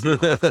about the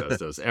Seahawks, as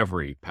does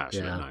every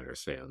passionate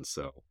Niners fan.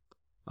 So,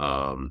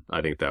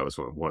 I think that was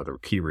one of the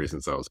key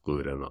reasons I was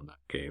glued in on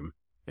that game,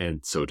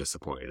 and so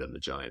disappointed in the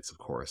Giants, of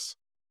course.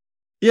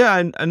 Yeah,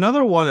 and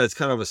another one that's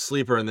kind of a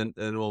sleeper, and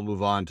then we'll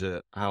move on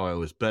to how I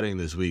was betting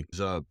this week,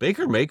 is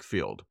Baker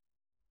Mayfield.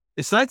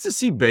 It's nice to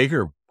see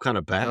Baker kind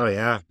of back. Oh,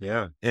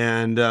 yeah.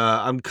 And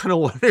I'm kind of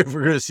wondering if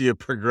we're going to see a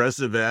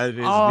progressive ad in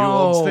his new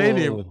home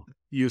stadium.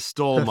 You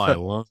stole my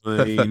line.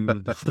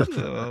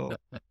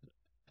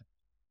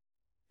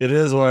 It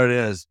is what it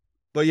is.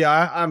 But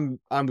yeah,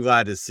 I'm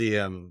glad to see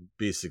him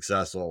be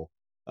successful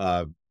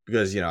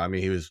because,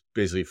 he was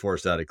basically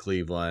forced out of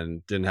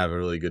Cleveland, didn't have a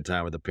really good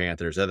time with the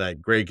Panthers, had that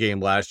great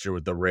game last year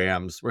with the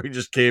Rams where he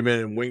just came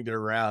in and winged it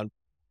around.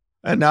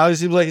 And now he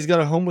seems like he's got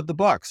a home with the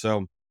Bucs.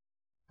 So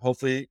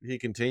hopefully he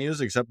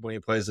continues, except when he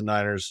plays the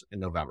Niners in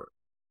November.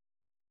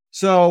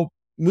 So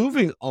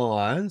moving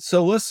on.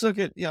 So let's look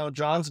at,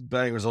 John's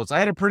betting results. I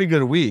had a pretty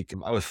good week.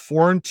 I was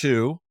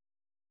 4-2.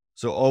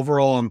 So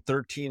overall, I'm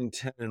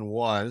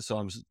 13-10-1. So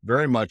I'm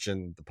very much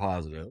in the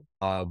positive.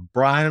 Brian,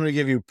 I'm going to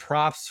give you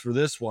props for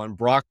this one.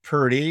 Brock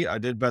Purdy, I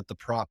did bet the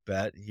prop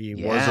bet. He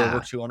was over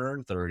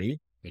 230.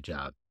 Good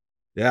job.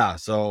 Yeah.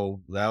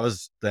 So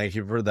thank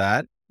you for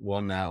that.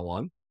 Won that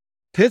one.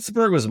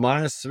 Pittsburgh was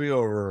 -3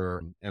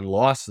 over and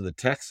lost to the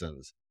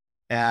Texans.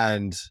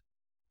 And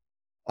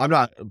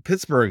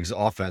Pittsburgh's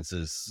offense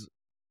is,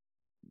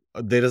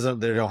 they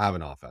don't have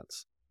an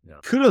offense. Yeah.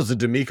 Kudos to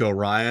D'Amico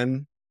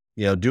Ryan,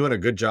 doing a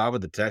good job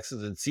with the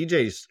Texans. And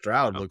CJ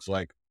Stroud looks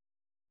like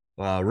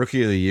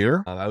rookie of the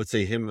year. I would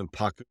say him and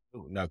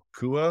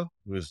Nakua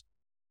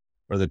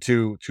are the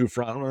two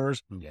front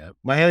runners. Yeah.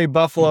 Miami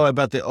Buffalo, I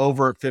bet the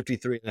over at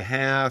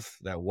 53.5.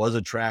 That was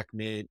a track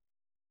meet.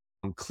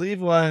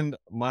 Cleveland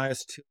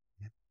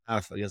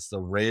 -2.5 against the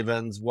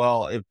Ravens.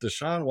 Well, if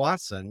Deshaun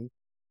Watson,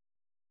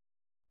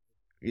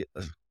 he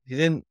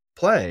didn't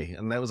play,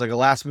 and that was like a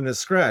last-minute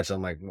scratch.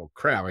 I'm like, well,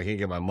 crap, I can't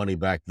get my money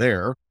back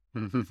there.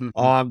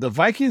 The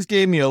Vikings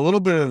gave me a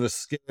little bit of a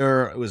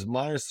scare. It was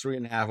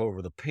 -3.5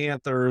 over the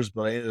Panthers,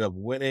 but I ended up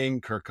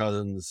winning. Kirk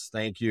Cousins,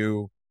 thank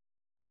you.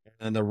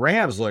 And the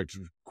Rams looked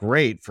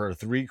great for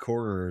 3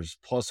 quarters,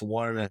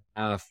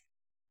 +1.5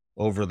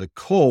 over the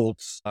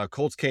Colts.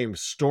 Colts came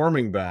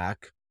storming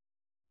back.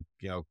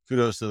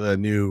 Kudos to their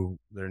new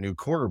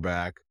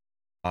quarterback.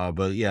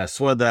 But yeah,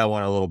 sweat that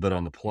one a little bit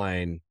on the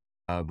plane.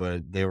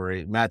 But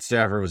Matt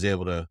Stafford was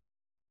able to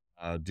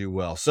do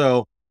well.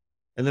 So,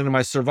 and then in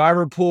my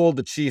survivor pool,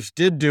 the Chiefs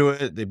did do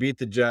it. They beat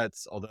the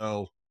Jets.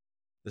 Although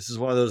this is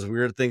one of those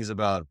weird things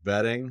about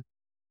betting.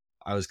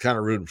 I was kind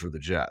of rooting for the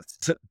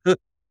Jets,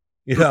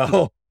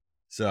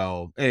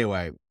 So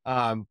anyway,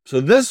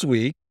 so this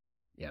week,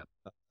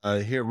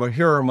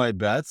 here are my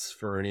bets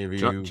for any of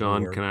you.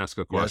 John, can I ask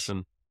a question?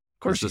 Yes, of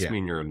course. Does this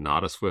mean you're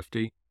not a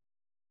Swiftie?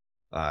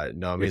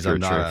 No, it means I'm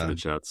I'm cheering not for the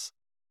Jets.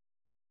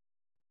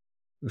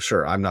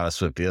 Sure, I'm not a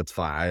Swiftie. That's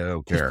fine. I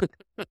don't care.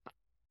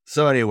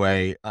 So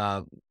anyway,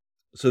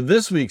 so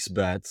this week's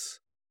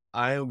bets,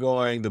 I am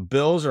going. The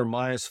Bills are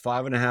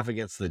 -5.5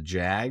 against the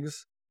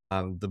Jags.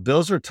 The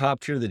Bills are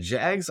top tier. The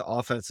Jags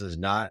offense has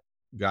not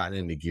gotten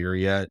into gear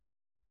yet,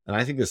 and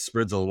I think the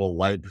spread's a little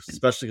light,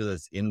 especially because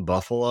it's in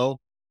Buffalo.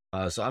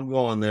 So I'm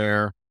going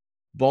there.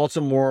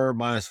 Baltimore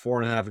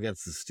 -4.5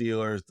 against the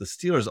Steelers. The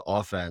Steelers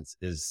offense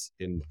is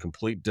in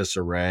complete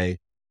disarray.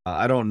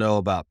 I don't know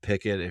about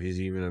Pickett, if he's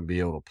even going to be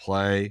able to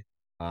play.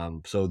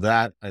 So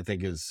that I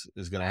think is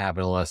going to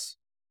happen unless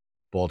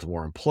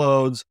Baltimore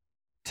implodes.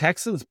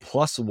 Texans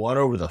 +1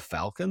 over the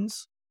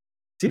Falcons.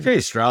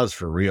 CJ Stroud's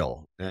for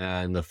real.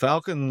 And the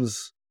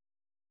Falcons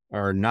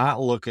are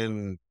not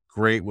looking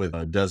great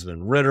with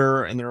Desmond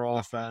Ridder in their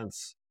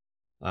offense.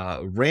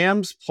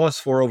 Rams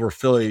 +4 over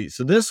Philly.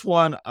 So this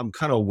one I'm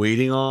kind of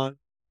waiting on.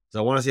 So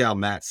I want to see how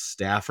Matt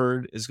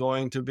Stafford is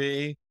going to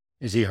be.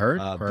 Is he hurt?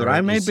 But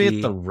I may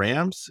bet the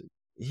Rams.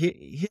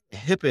 He hit a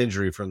hip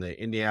injury from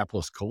the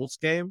Indianapolis Colts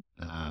game.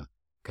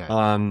 Okay.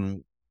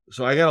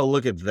 So I got to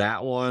look at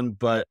that one.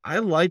 But I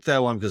like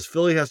that one because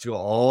Philly has to go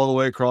all the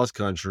way across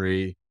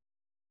country.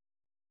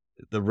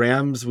 The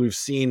Rams we've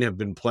seen have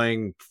been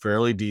playing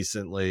fairly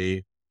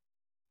decently.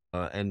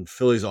 And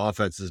Philly's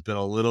offense has been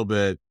a little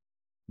bit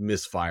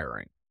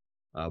misfiring.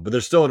 But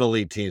they're still an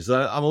elite team.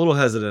 So I'm a little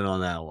hesitant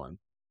on that one.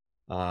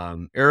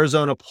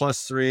 Arizona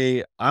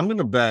 +3. I'm going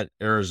to bet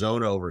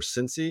Arizona over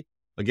Cincy.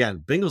 Again,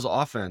 Bengals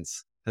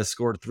offense has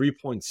scored 3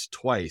 points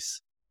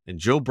twice, and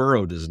Joe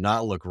Burrow does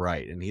not look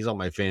right, and he's on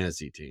my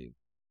fantasy team.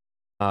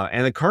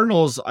 And the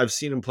Cardinals, I've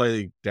seen him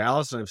play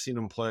Dallas, and I've seen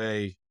him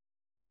play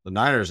the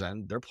Niners,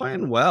 and they're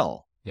playing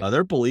well. Yeah.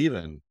 They're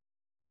believing.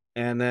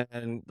 And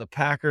then the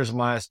Packers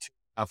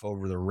 -2.5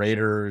 over the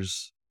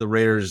Raiders. The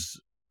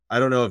Raiders, I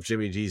don't know if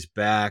Jimmy G's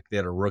back. They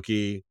had a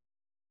rookie.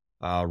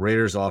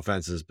 Raiders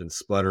offense has been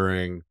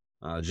sputtering.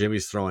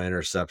 Jimmy's throwing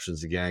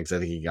interceptions again because I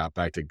think he got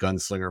back to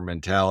gunslinger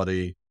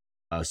mentality.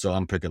 So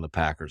I'm picking the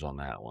Packers on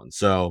that one.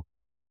 So,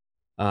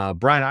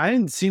 Brian, I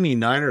didn't see any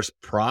Niners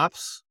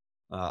props.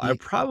 I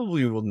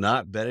probably will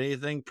not bet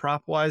anything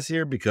prop-wise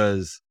here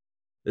because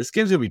this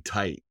game's going to be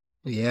tight.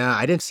 Yeah,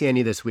 I didn't see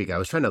any this week. I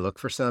was trying to look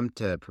for some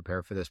to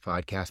prepare for this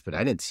podcast, but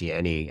I didn't see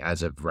any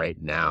as of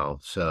right now.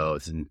 So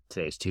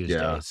today's Tuesday.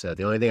 Yeah. So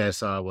the only thing I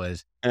saw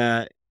was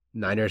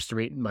Niners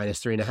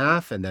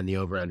 -3.5, and then the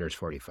over-under is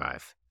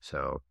 45.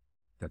 So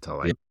that's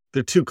all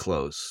they're too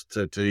close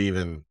to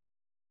even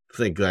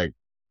think like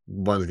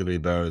one's going to be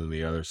better than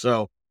the other.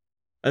 So,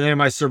 and then in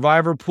my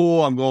survivor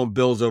pool, I'm going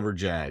Bills over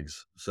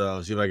Jags.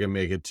 So see if I can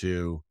make it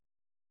to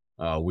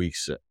week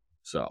 6.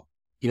 So,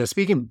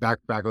 speaking back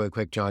really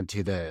quick, John,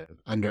 to the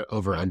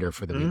over-under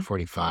for the week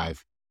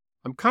 45,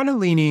 I'm kind of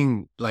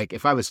leaning, like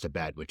if I was to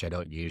bet, which I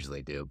don't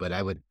usually do, but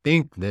I would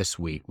think this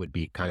week would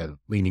be kind of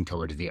leaning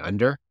towards the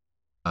under.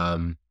 I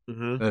don't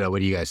know. What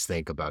do you guys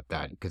think about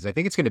that? Because I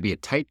think it's going to be a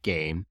tight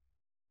game.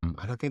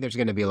 I don't think there's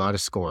going to be a lot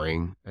of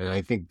scoring, and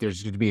I think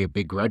there's going to be a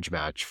big grudge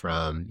match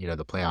from,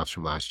 the playoffs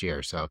from last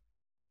year. So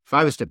if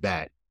I was to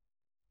bet,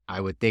 I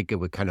would think it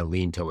would kind of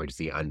lean towards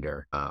the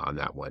under on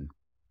that one.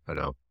 I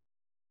don't know.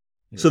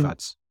 So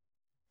Thoughts?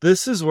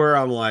 this is where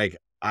I'm like,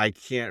 I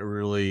can't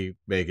really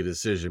make a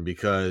decision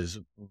because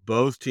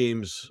both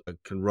teams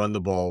can run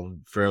the ball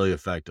fairly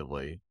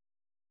effectively,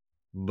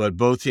 but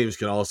both teams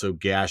can also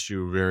gash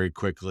you very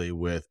quickly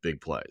with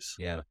big plays.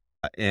 Yeah.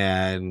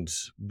 And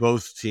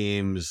both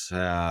teams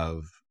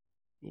have,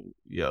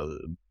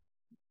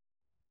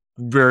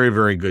 very,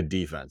 very good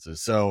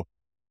defenses. So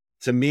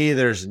to me,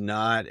 there's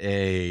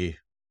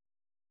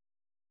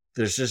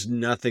just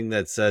nothing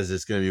that says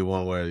it's going to be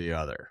one way or the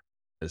other.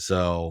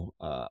 So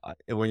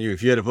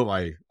if you had to put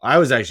I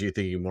was actually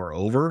thinking more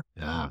over.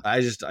 Yeah.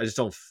 I just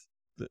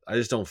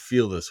don't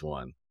feel this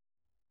one.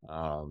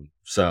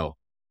 So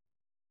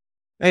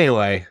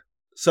anyway,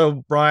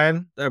 so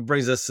Brian, that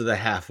brings us to the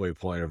halfway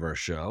point of our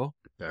show.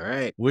 All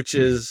right. Which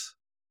is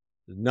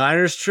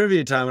Niners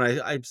trivia time,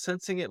 and I'm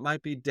sensing it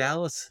might be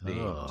Dallas themed.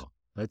 Oh,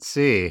 let's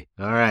see.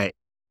 All right.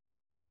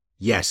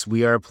 Yes,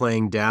 we are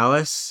playing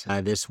Dallas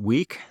this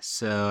week.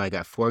 So I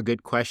got 4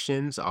 good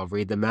questions. I'll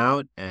read them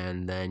out,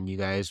 and then you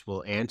guys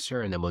will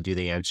answer, and then we'll do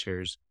the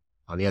answers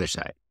on the other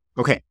side.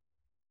 Okay.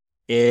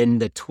 In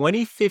the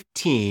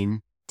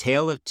 2015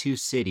 Tale of Two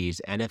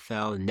Cities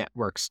NFL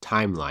Network's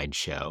timeline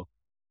show,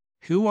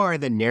 who are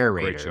the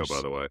narrators Great show,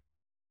 by the way.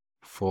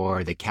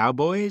 for the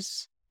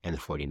Cowboys and the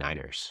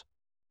 49ers?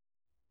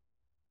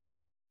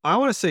 I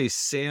want to say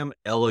Sam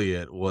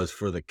Elliott was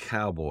for the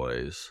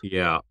Cowboys.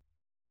 Yeah.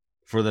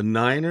 For the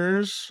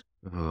Niners,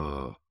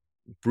 Oh,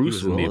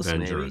 Bruce he was Willis, in the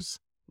maybe? Avengers.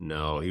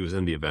 No, he was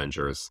in the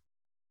Avengers.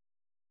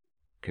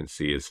 Can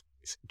see his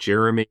face.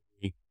 Jeremy.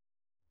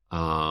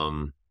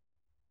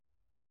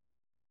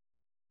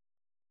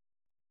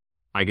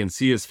 I can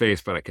see his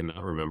face, but I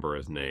cannot remember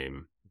his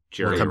name.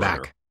 Jerry We'll come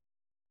Renner. back.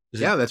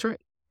 Yeah, that's right.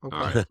 Okay.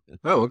 All right.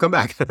 Oh, we'll come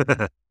back.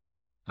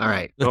 All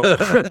right. Oh.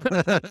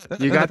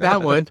 You got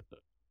that one.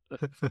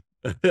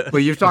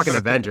 Well, you're talking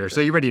Avengers, so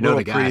you already know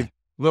the guy.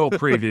 Little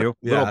preview.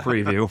 Yeah. Little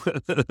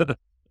preview.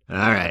 All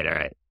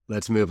right.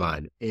 Let's move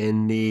on.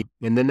 In the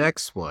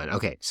next one.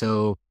 Okay,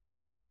 so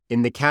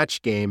in the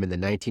catch game in the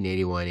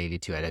 1981-82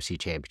 NFC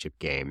Championship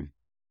game,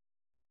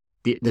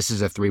 this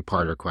is a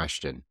 3-parter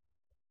question.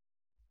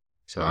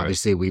 So All right.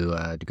 obviously we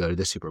to go to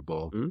the Super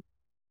Bowl. Mhm.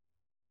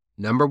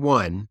 Number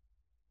 1,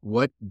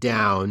 what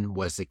down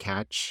was the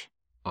catch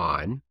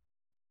on?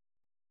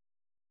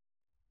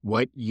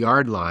 What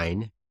yard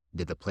line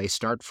did the play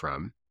start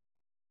from?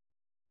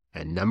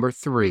 And number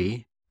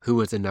 3, who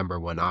was the number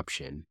 1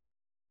 option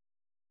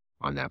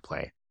on that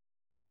play?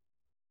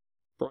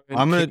 Brian,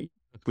 I'm gonna- can you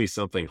ask me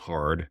something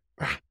hard.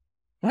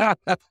 Well,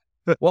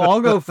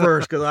 I'll go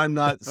first because I'm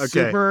not Okay.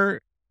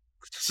 super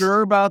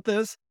sure about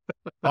this.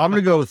 I'm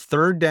going to go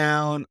 3rd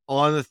down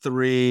on the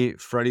 3.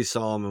 Freddie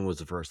Solomon was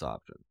the first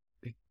option.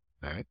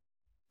 All right.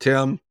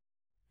 Tim?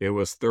 It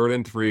was 3rd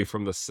and 3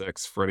 from the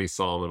 6. Freddie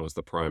Solomon was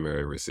the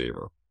primary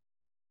receiver.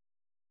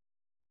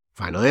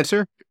 Final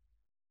answer?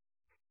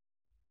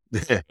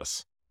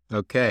 Yes.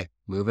 Okay,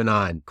 moving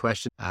on.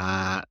 Question.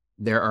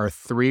 There are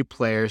 3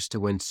 players to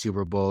win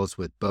Super Bowls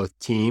with both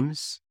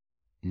teams.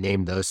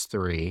 Name those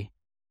 3.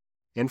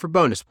 And for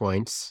bonus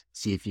points,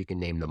 see if you can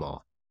name them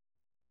all.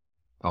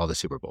 All the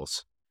Super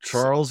Bowls.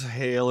 Charles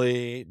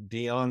Haley,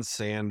 Deion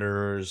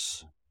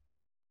Sanders,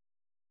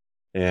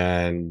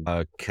 and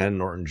Ken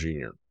Norton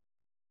Jr.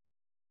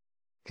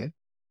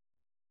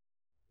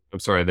 I'm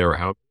sorry, there were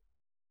how?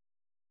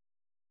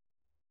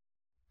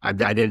 I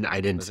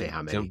didn't say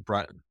how many. Tim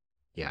Bryant.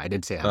 Yeah, I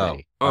didn't say how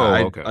many. Oh,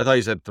 I, okay. I thought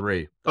you said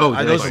 3. Oh, those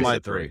did I are say my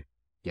said 3.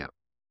 Yeah,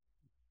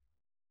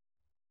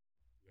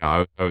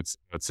 I would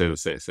say the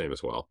same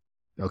as well.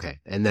 Okay,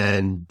 and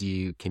then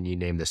can you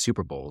name the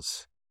Super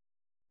Bowls?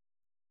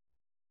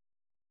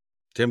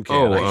 Tim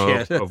can.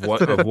 I can't.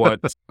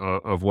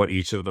 Of what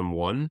each of them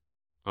won.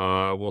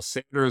 Well,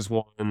 Sanders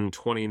won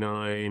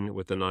 29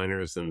 with the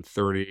Niners and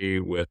 30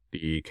 with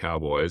the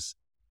Cowboys.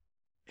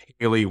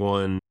 Haley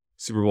won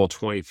Super Bowl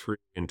 23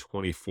 and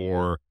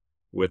 24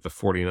 with the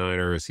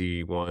 49ers.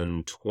 He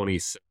won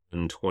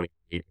 27,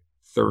 28,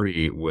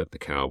 30 with the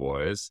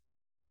Cowboys.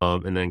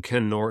 And then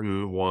Ken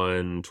Norton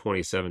won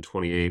 27,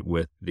 28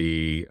 with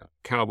the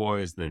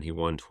Cowboys. Then he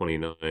won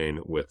 29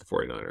 with the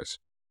 49ers.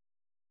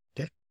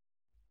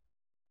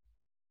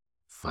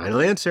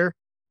 Final answer.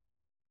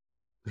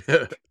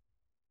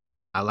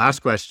 Last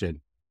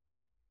question.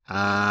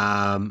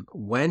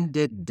 When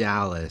did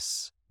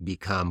Dallas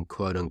become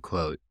quote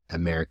unquote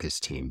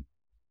America's team?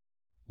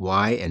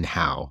 Why and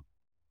how?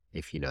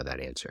 If you know that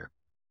answer.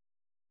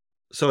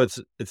 So it's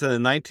in the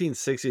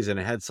 1960s, and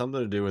it had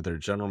something to do with their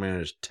general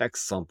manager, Tex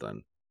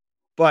something.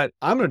 But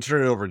I'm going to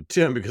turn it over to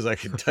Tim because I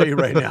can tell you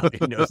right now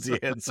he knows the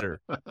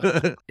answer.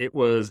 It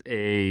was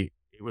the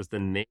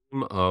name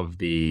of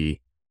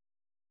the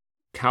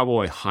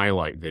cowboy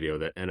highlight video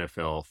that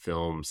NFL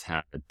Films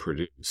had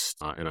produced,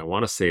 and I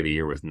want to say the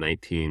year was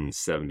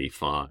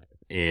 1975.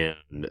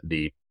 And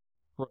the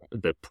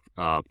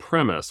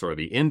premise or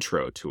the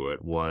intro to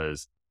it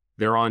was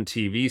they're on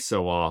TV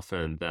so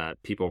often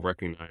that people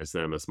recognize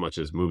them as much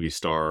as movie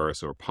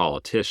stars or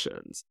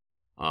politicians.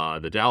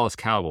 The Dallas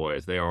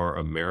Cowboys, they are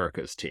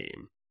America's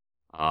team.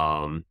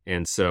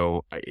 And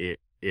so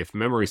if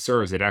memory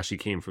serves, it actually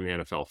came from the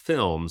NFL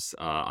Films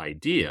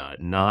idea,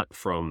 not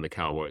from the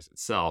Cowboys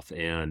itself.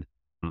 And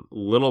a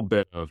little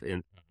bit of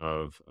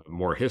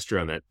more history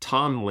on that.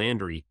 Tom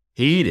Landry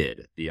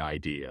hated the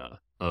idea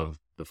of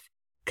the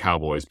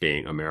Cowboys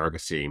being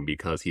America's team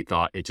because he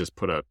thought it just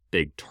put a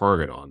big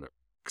target on their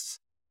backs.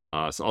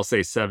 So I'll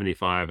say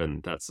 75,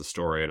 and that's the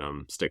story, and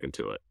I'm sticking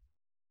to it.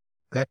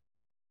 Okay.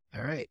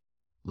 All right.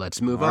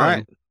 Let's move All on.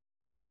 right.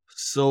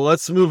 So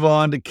let's move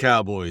on to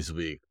Cowboys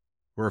Week.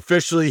 We're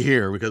officially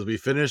here because we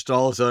finished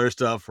all this other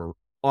stuff. We're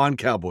on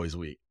Cowboys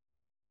Week.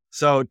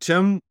 So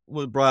Tim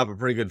brought up a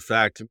pretty good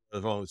fact.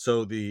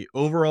 So the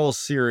overall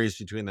series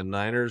between the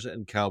Niners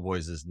and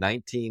Cowboys is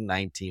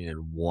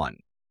 19-19-1.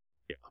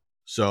 Yeah.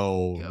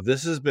 So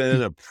this has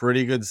been a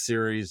pretty good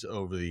series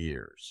over the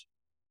years.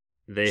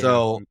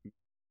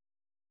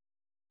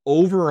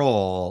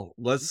 Overall,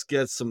 let's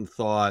get some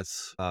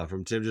thoughts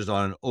from Tim just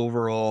on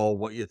overall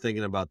what you're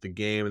thinking about the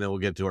game, and then we'll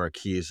get to our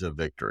keys of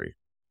victory.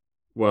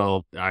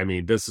 Well, I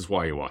mean, this is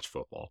why you watch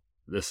football.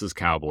 This is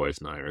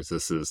Cowboys Niners.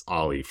 This is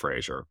Ali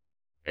Frazier,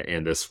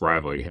 and this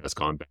rivalry has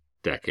gone back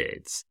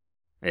decades.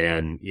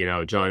 And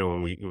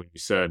John, when you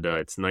said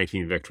it's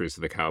 19 victories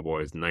for the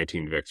Cowboys,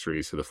 19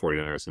 victories for the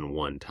 49ers, and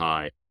 1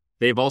 tie,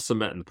 they've also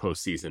met in the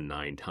postseason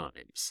 9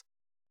 times.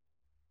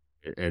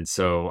 And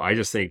so I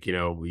just think,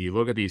 when you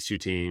look at these two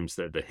teams,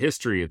 the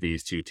history of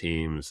these two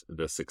teams,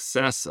 the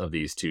success of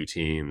these two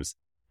teams,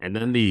 and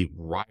then the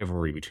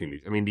rivalry between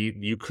these. I mean,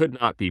 you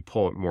could not be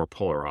more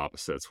polar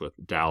opposites with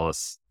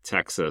Dallas,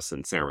 Texas,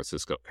 and San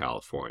Francisco,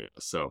 California.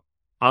 So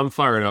I'm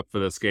fired up for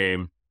this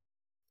game.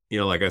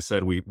 Like I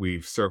said,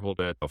 we've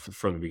circled it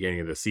from the beginning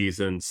of the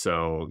season.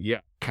 So yeah,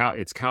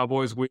 it's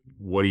Cowboys week.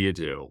 What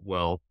do?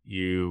 Well,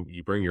 you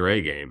bring your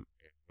A game.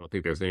 I don't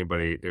think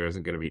there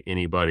isn't going to be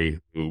anybody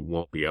who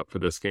won't be up for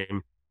this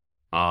game.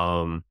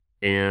 And,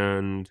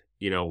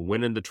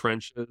 win in the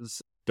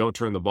trenches, don't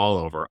turn the ball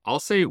over. I'll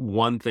say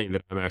one thing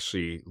that I'm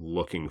actually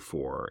looking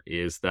for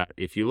is that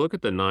if you look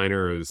at the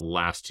Niners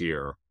last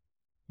year,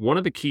 one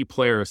of the key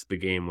players of the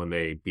game when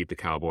they beat the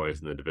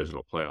Cowboys in the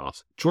divisional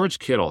playoffs, George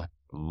Kittle,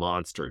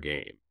 monster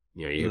game.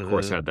 You of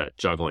course had that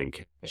juggling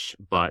catch,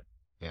 but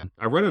yeah.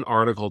 I read an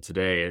article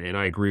today, and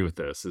I agree with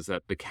this, is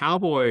that the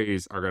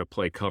Cowboys are going to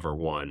play cover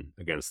 1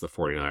 against the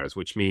 49ers,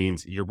 which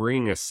means you're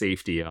bringing a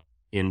safety up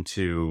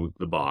into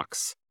the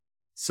box.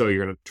 So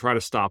you're going to try to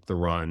stop the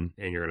run,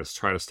 and you're going to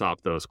try to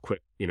stop those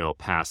quick,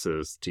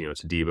 passes to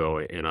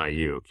Debo and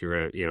Ayuk. You're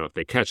going to, if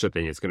they catch it,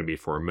 then it's going to be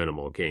for a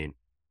minimal gain.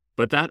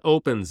 But that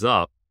opens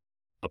up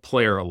a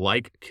player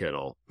like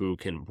Kittle who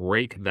can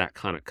break that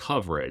kind of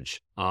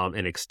coverage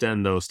and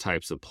extend those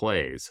types of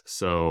plays.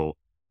 So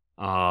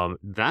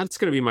that's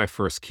going to be my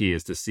first key,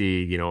 is to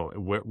see,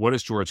 what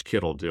is George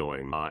Kittle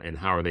doing and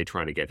how are they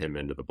trying to get him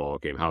into the ball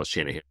game? How is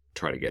Shanahan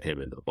trying to get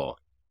him into the ball?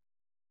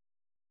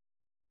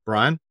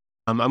 Brian?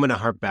 I'm going to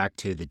harp back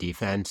to the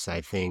defense.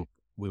 I think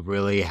we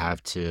really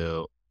have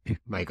to,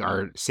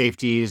 our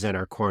safeties and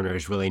our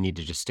corners really need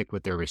to just stick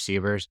with their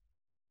receivers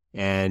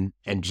and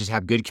just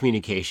have good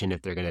communication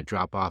if they're going to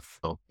drop off.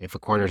 If a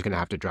corner is going to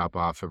have to drop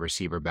off a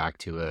receiver back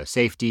to a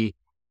safety,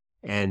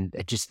 and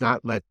just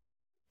not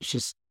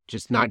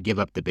give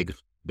up the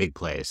big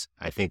plays.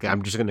 I think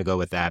I'm just going to go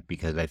with that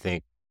because I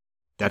think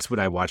that's what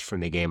I watched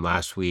from the game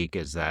last week,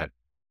 is that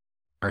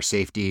our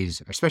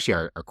safeties, especially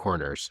our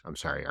corners,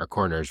 our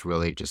corners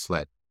really just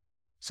let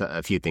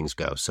a few things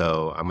go.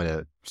 So I'm going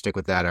to stick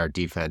with that. Our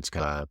defense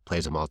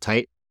plays them all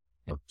tight.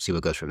 See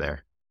what goes from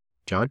there.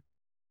 John?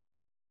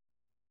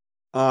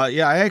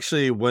 Yeah, I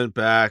actually went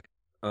back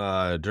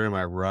during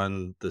my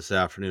run this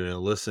afternoon and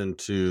listened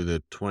to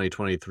the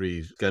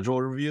 2023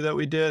 schedule review that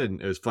we did.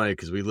 And it was funny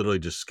because we literally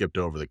just skipped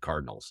over the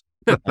Cardinals.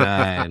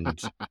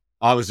 And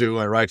obviously we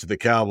went right to the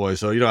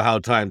Cowboys. So you know how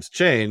times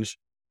change,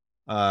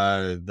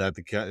 that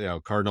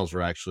the Cardinals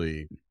were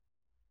actually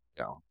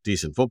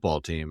decent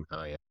football team.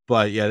 Oh, yeah.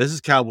 But yeah, this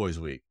is Cowboys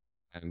week.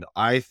 And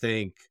I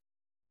think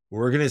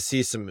we're going to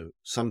see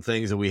some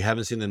things that we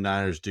haven't seen the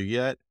Niners do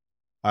yet.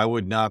 I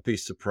would not be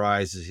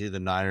surprised to see the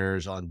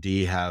Niners on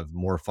D have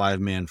more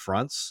 5-man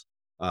fronts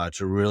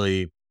to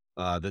really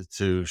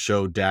to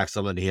show Dak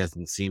something he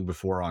hasn't seen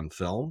before on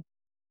film.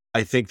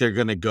 I think they're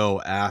going to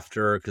go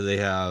after,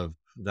 because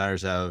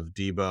Niners have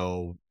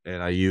Debo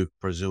and Ayuk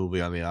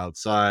presumably on the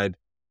outside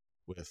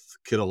with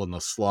Kittle in the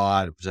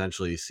slot,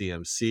 potentially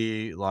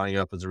CMC lining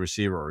up as a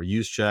receiver or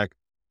Juszczyk.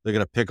 They're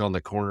going to pick on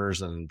the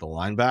corners and the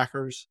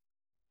linebackers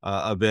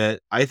a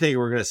bit. I think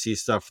we're going to see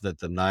stuff that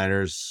the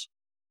Niners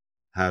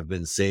have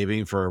been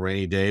saving for a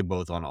rainy day,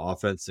 both on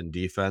offense and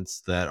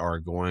defense,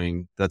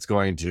 that's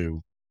going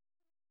to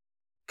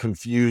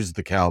confuse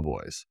the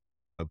Cowboys.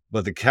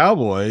 But the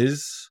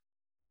Cowboys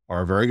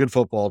are a very good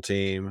football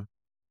team.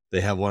 They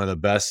have one of the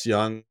best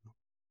young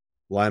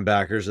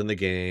linebackers in the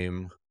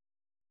game.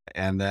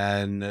 And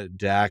then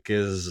Dak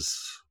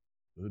is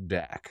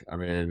Dak. I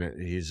mean,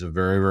 he's a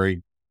very,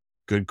 very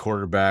good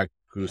quarterback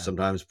who's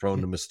sometimes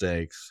prone to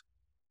mistakes,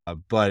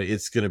 but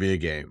it's going to be a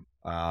game.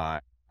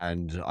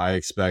 And I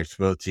expect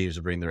both teams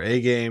to bring their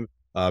A game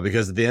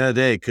because at the end of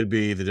the day, it could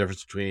be the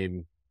difference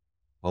between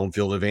home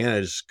field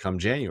advantage come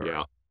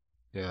January.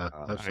 Yeah,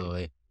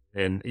 absolutely.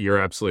 And you're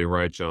absolutely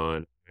right,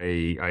 John.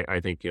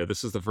 I think,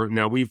 this is the first.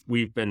 Now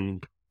we've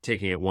been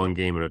taking it one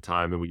game at a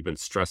time, and we've been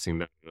stressing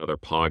that in other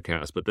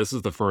podcasts. But this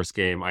is the first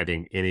game I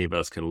think any of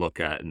us can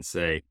look at and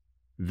say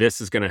this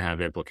is going to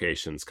have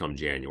implications come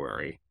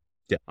January.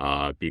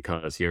 Yeah.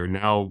 Because you're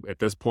now at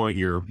this point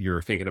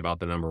you're thinking about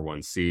the number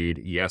one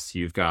seed. Yes,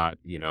 you've got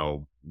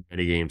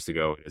many games to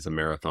go. It's a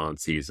marathon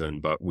season,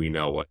 but we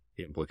know what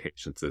the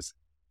implications is.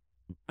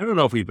 I don't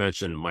know if we've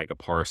mentioned Micah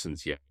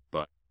Parsons yet,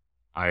 but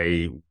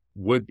as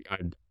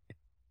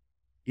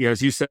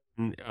you said,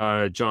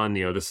 John,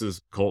 this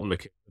is Colton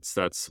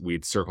McKivitz.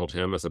 We'd circled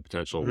him as a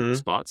potential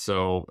spot.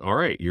 So, all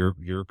right,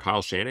 you're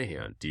Kyle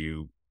Shanahan. Do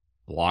you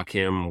block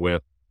him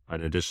with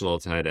an additional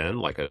tight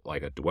end like a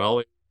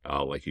Dwelly,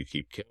 like you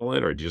keep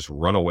killing, or do you just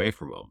run away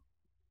from him?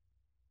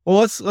 Well,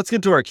 let's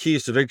get to our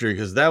keys to victory,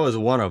 because that was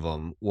one of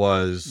them.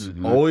 Was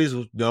always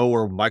know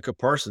where Micah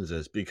Parsons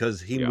is,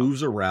 because he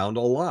moves around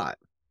a lot.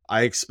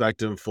 I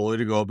expect him fully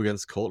to go up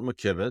against Colton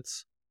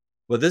McKivitz.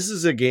 But this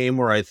is a game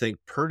where I think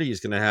Purdy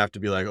is going to have to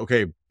be like,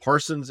 okay,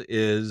 Parsons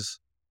is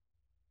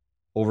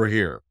over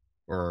here,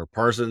 or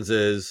Parsons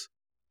is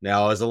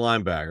now as a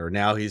linebacker, or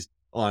now he's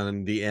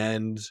on the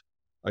end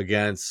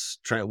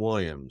against Trent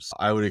Williams.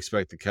 I would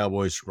expect the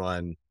Cowboys to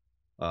run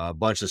a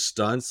bunch of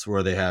stunts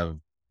where they have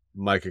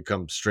Micah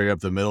come straight up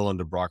the middle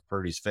into Brock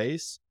Purdy's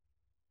face.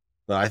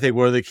 But I think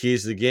one of the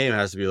keys to the game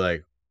has to be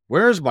like,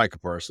 where's Micah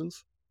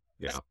Parsons?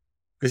 Yeah.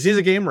 Because he's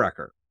a game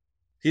wrecker.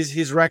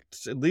 He's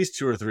wrecked at least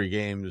 2 or 3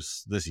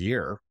 games this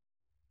year.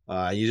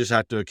 You just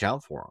have to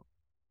account for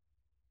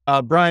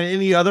him. Brian,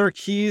 any other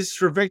keys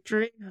for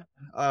victory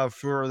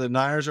for the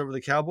Niners over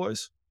the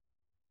Cowboys?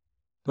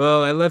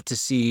 Well, I love to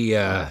see,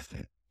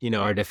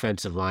 our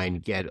defensive line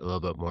get a little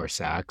bit more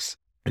sacks.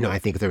 I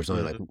think there was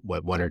only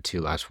 1 or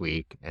 2 last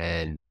week.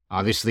 And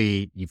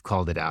obviously you've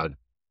called it out.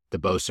 The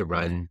Bosa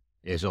run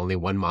is only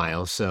 1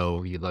 mile.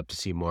 So you'd love to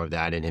see more of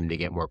that and him to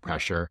get more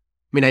pressure.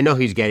 I mean, I know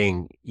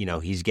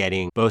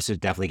Bosa's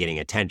definitely getting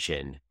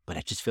attention, but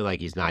I just feel like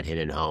he's not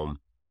hitting home,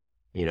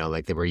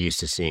 like they were used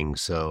to seeing.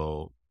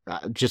 So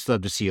just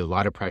love to see a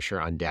lot of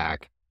pressure on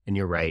Dak. And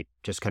you're right,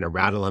 just kind of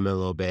rattle him a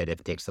little bit. If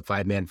it takes the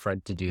 5-man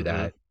front to do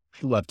that,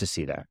 love to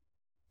see that.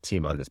 See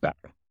him on this back.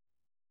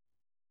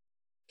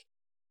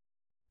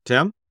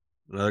 Tim,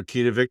 another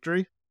key to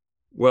victory?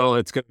 Well,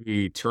 it's going to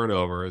be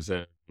turnovers,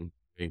 and I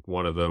think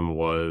one of them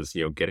was,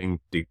 getting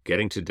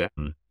to Dak.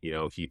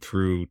 He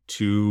threw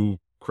 2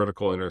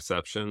 critical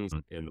interceptions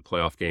in the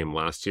playoff game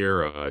last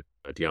year.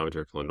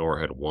 Deontay Lenore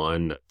had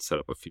 1 that set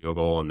up a field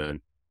goal, and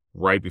then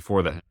right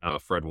before the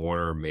Fred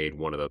Warner made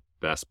one of the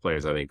best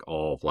plays, I think,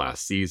 all of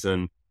last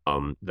season.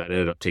 That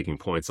ended up taking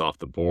points off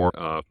the board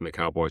from the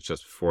Cowboys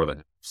just before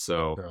that.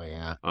 So, going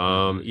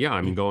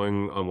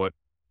on what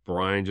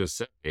Brian just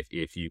said,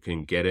 if you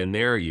can get in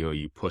there,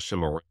 you push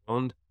him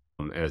around.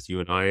 As you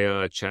and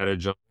I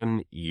chatted,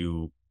 John,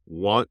 you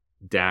want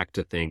Dak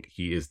to think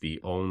he is the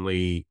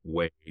only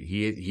way.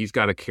 He's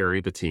got to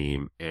carry the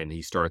team, and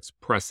he starts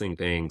pressing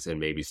things and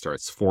maybe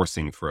starts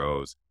forcing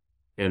throws,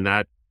 and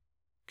that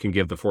can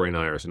give the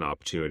 49ers an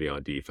opportunity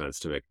on defense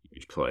to make a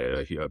huge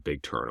play, a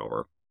big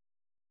turnover.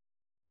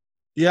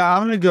 Yeah,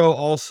 I'm going to go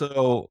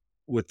also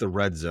with the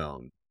red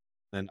zone.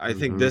 And I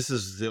think this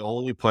is the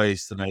only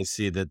place that I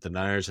see that the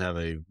Niners have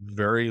a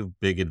very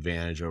big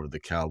advantage over the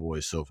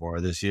Cowboys so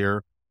far this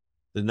year.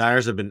 The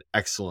Niners have been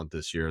excellent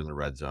this year in the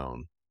red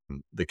zone.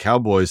 The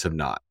Cowboys have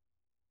not.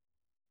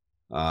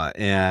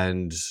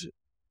 And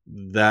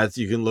that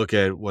you can look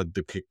at what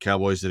the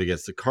Cowboys did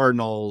against the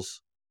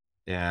Cardinals,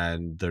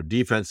 and their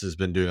defense has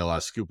been doing a lot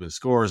of scoop and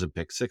scores and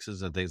pick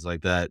sixes and things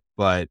like that.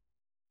 But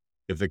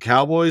if the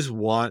Cowboys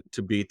want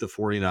to beat the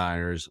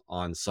 49ers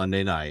on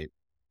Sunday night,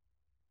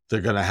 they're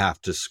going to have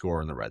to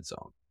score in the red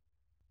zone.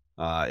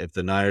 If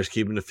the Niners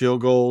keep them to field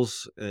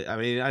goals, I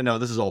mean, I know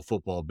this is all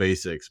football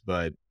basics,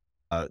 but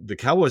the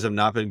Cowboys have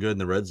not been good in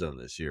the red zone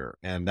this year.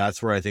 And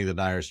that's where I think the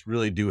Niners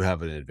really do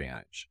have an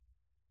advantage.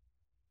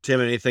 Tim,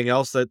 anything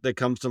else that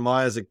comes to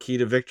mind as a key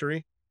to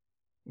victory?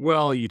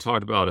 Well, you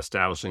talked about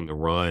establishing the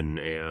run,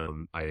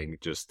 and I think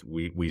just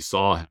we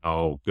saw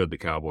how good the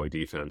Cowboy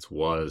defense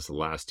was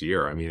last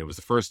year. I mean, it was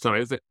the first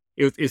time.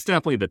 It's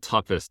definitely the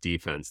toughest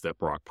defense that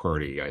Brock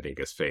Purdy, I think,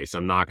 has faced.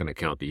 I'm not going to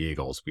count the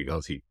Eagles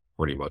because he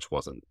pretty much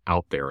wasn't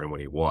out there, and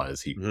when he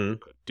was, he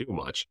couldn't do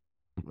much.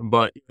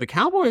 But the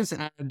Cowboys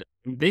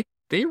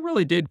they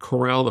really did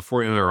corral the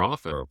 49er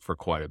offense for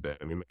quite a bit.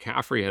 I mean,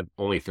 McCaffrey had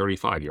only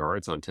 35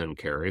 yards on 10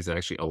 carries.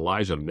 Actually,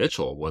 Elijah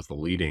Mitchell was the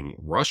leading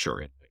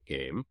rusher in that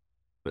game.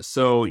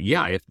 So,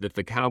 yeah, if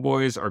the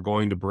Cowboys are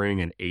going to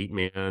bring an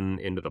 8-man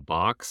into the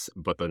box,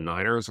 but the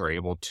Niners are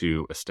able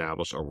to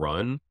establish a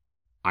run,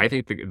 I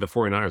think the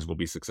 49ers will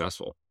be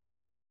successful.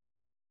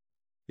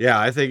 Yeah,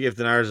 I think if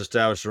the Niners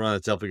establish a run,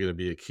 that's definitely going to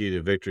be a key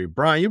to victory.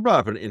 Brian, you brought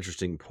up an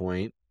interesting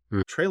point.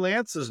 Trey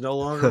Lance is no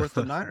longer with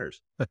the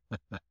Niners.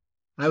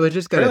 I was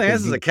just Trey gonna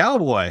Lance is a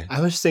Cowboy.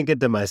 I was thinking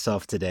to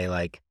myself today,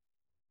 like,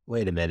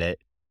 wait a minute.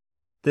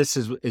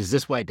 Is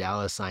this why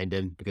Dallas signed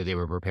him? Because they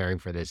were preparing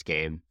for this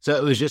game. So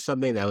it was just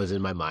something that was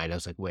in my mind. I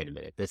was like, wait a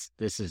minute,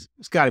 it's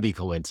gotta be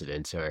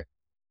coincidence or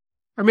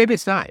maybe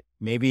it's not.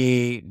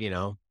 Maybe,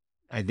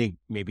 I think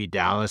maybe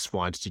Dallas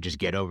wants to just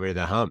get over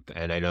the hump.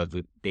 And I know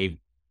that the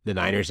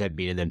Niners had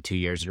beaten them 2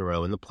 years in a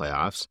row in the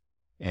playoffs.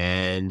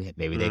 And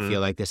maybe they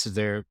feel like this is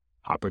their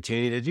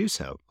opportunity to do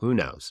so. Who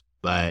knows?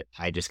 But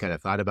I just kind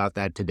of thought about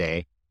that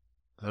today.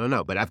 I don't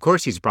know. But of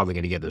course, he's probably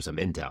going to give them some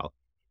intel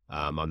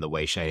on the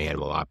way Shanahan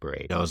will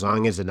operate. As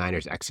long as the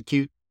Niners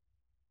execute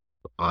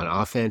on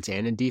offense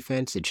and in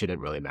defense, it shouldn't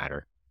really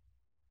matter.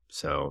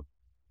 So,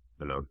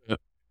 I don't know.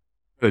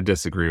 I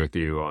disagree with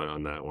you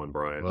on that one,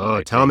 Brian.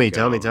 Oh, tell me.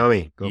 Go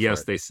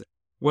yes, for it.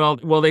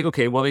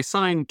 they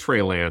signed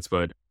Trey Lance,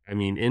 but I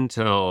mean,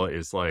 intel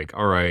is like,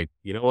 all right,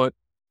 you know what?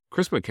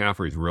 Chris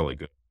McCaffrey's really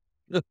good.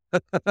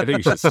 I think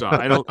you should stop.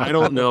 I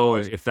don't know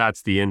if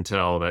that's the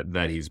intel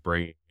that he's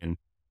bringing in.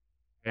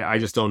 I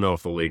just don't know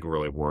if the league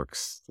really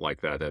works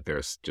like that, that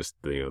there's just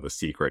the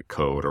secret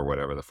code or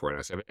whatever the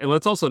 49ers have. And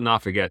let's also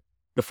not forget,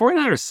 the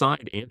 49ers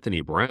signed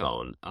Anthony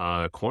Brown,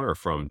 a corner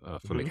from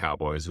the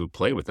Cowboys who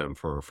played with them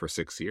for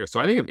 6 years. So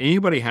I think if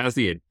anybody has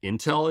the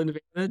intel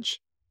advantage,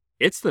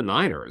 it's the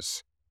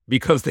Niners,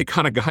 because they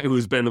got a guy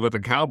who's been with the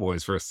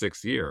Cowboys for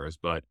 6 years.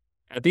 But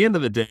at the end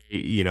of the day,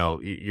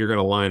 you're going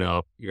to line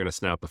up, you're going to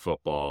snap the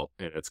football,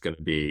 and it's going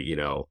to be,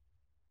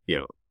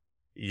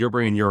 you're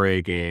bringing your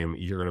A game,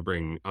 I'm going to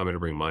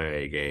bring my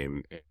A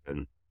game,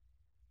 and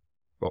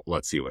well,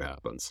 let's see what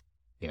happens.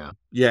 Yeah.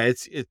 Yeah,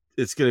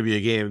 it's going to be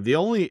a game. The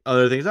only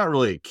other thing, it's not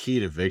really a key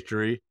to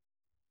victory,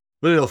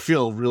 but it'll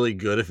feel really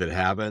good if it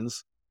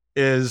happens,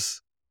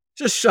 is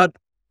just shut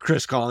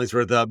Chris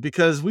Collinsworth up,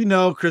 because we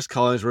know Chris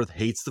Collinsworth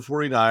hates the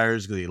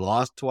 49ers because he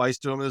lost twice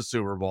to him in the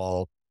Super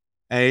Bowl,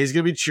 and he's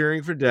going to be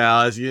cheering for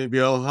Dallas. He's going to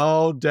be,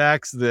 oh,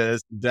 Dak's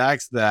this,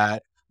 Dak's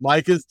that,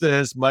 Mike is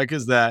this, Mike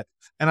is that.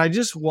 And I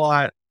just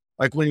want,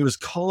 like when he was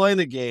calling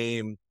the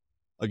game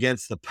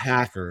against the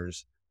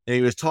Packers, and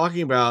he was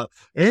talking about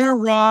Aaron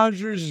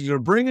Rodgers is going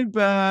to bring it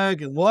back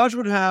and watch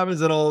what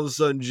happens. And all of a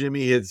sudden,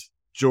 Jimmy hits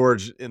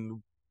George in the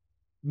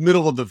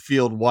middle of the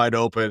field wide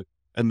open,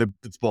 and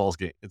it's ball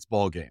game.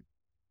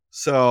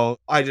 So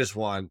I just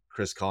want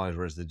Chris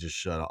Collinsworth to just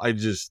shut up.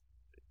 It's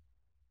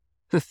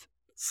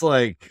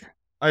like,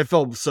 I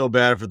felt so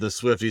bad for the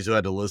Swifties who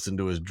had to listen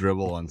to his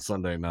dribble on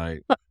Sunday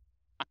night.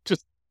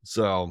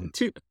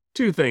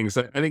 Two things.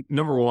 I think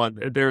number one,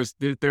 there's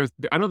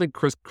I don't think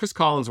Chris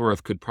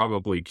Collinsworth could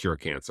probably cure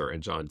cancer,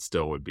 and John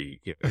still would be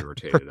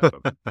irritated at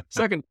him.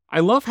 Second,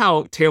 I love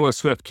how Taylor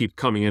Swift keeps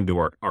coming into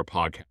our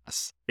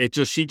podcasts.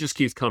 She just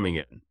keeps coming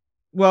in.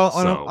 Well,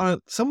 on a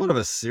somewhat of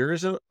a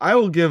serious note,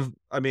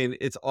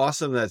 it's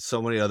awesome that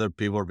so many other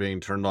people are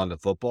being turned on to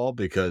football,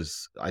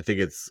 because I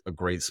think it's a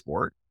great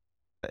sport.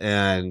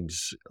 And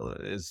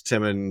as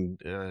Tim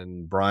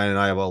and Brian and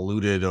I have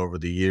alluded over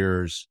the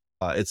years,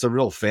 it's a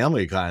real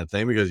family kind of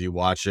thing, because you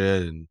watch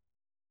it and,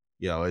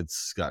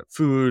 it's got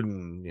food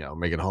and,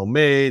 making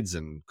homemades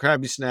and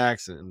Krabby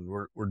snacks, and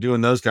we're doing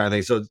those kind of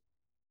things. So,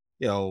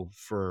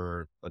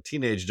 for a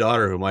teenage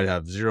daughter who might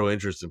have zero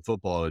interest in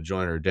football to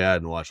join her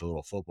dad and watch a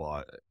little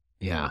football.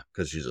 Yeah.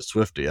 Because she's a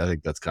Swiftie. I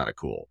think that's kind of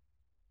cool.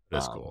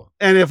 That's cool.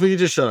 And if we could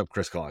just shut up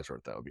Chris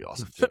Collinsworth, that would be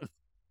awesome too.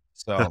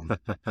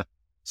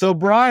 So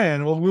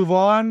Brian, we'll move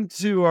on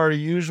to our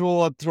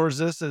usual up towards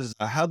this is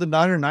how the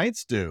Niner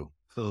Knights do.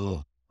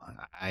 Oh,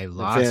 I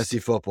lost fantasy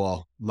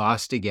football.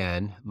 Lost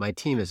again. My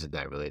team isn't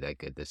that really that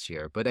good this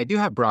year, but I do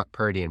have Brock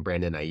Purdy and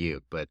Brandon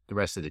Ayuk, but the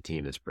rest of the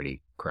team is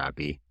pretty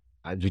crappy.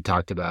 As we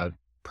talked about,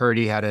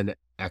 Purdy had an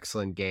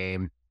excellent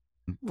game,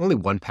 only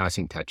one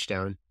passing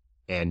touchdown,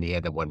 and he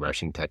had the one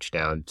rushing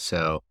touchdown.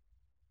 So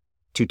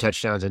 2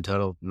 touchdowns in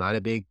total, not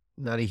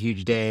a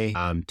huge day.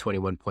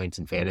 21 points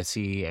in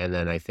fantasy. And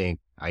then I think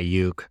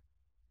Ayuk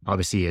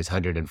obviously has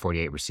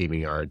 148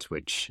 receiving yards,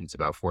 which is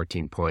about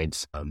 14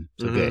 points.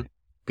 So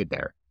good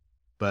there.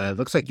 But it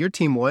looks like your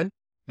team won,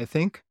 I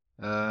think.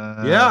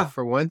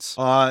 For once.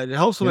 It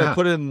helps when I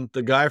put in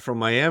the guy from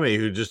Miami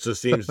who just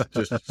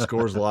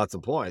scores lots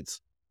of points.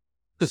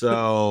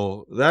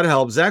 So that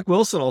helps. Zach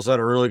Wilson also had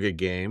a really good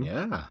game.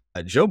 Yeah.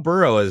 Joe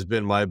Burrow has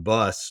been my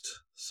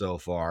bust so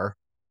far.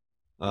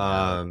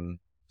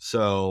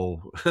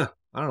 So I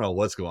don't know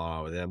what's going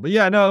on with him, but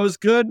yeah, no, it was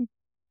good.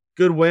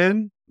 Good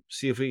win.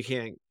 See if we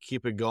can't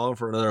keep it going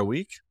for another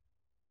week.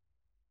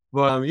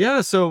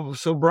 But so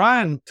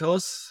Brian, tell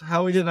us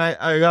how we did.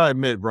 I gotta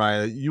admit,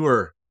 Brian, you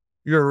were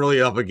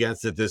really up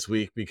against it this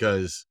week,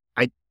 because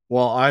I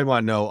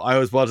might know. I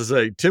was about to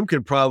say Tim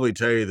could probably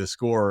tell you the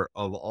score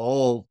of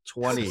all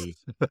 20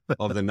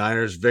 of the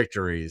Niners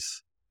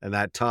victories and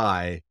that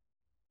tie.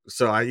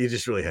 So you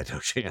just really had no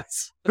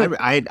chance.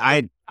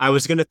 I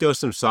was going to throw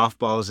some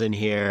softballs in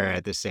here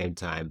at the same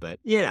time, but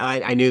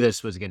I knew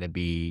this was going to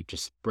be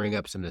just bring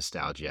up some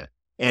nostalgia.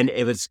 And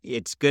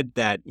it's good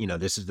that,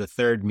 this is the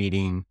third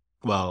meeting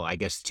well, I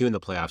guess 2 in the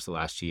playoffs the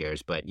last 2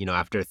 years, but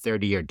after a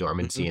 30-year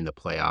dormancy in the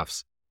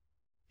playoffs,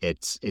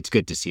 it's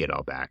good to see it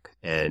all back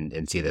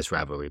and see this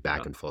rivalry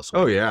back in full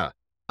swing. Oh, yeah.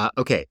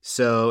 Okay,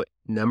 so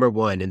number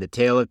 1, in the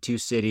Tale of Two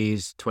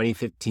Cities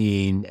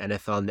 2015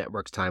 NFL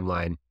Network's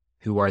timeline,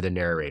 who are the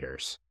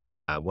narrators?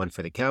 One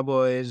for the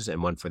Cowboys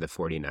and one for the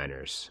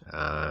 49ers.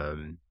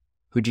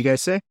 Who'd you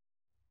guys say?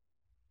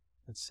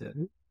 That's it.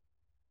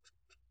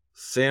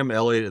 Sam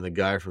Elliott and the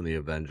guy from the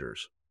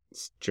Avengers.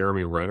 It's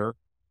Jeremy Renner.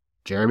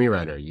 Jeremy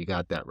Renner, you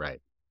got that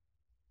right.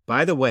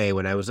 By the way,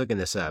 when I was looking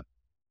this up,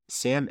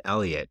 Sam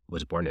Elliott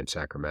was born in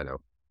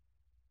Sacramento.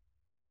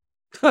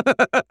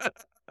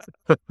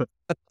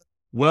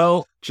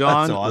 Well,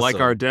 John, That's awesome. like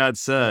our dad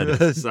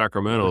said,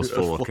 Sacramento's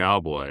full of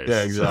cowboys.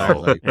 Yeah,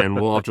 exactly. And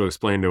we'll have to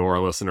explain to our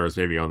listeners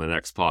maybe on the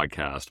next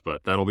podcast,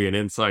 but that'll be an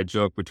inside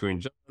joke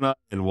between John and I,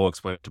 and we'll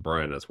explain it to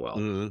Brian as well.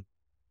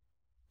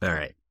 All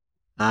right.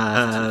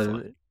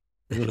 That's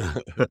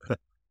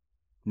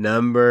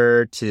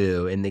Number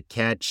 2, in the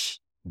Catch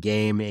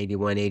game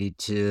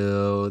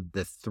 81-82,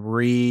 the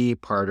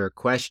 3-parter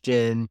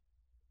question: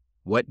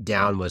 what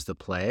down was the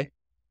play?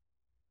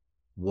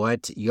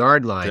 What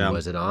yard line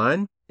was it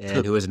on?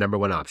 And who was the number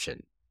 1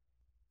 option?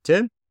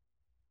 Tim?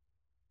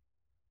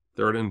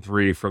 3rd and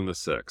 3 from the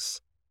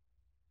 6.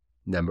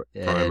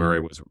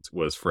 Primary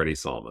was Freddie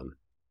Solomon.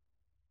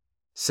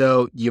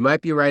 So you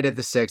might be right at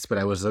the 6, but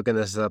I was looking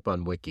this up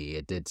on Wiki.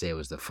 It did say it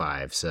was the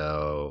 5.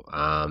 So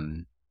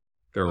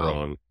they're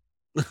wrong.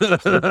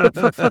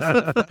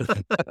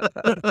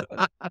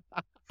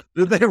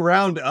 Did they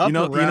round up? You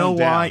know down?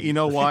 why? You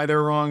know why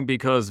they're wrong?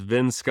 Because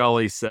Vin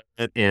Scully said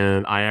it,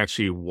 and I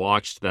actually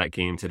watched that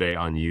game today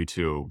on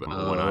YouTube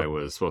when I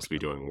was supposed to be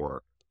doing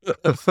work.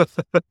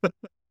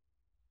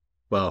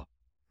 Well,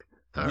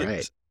 all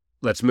right.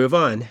 Let's move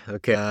on.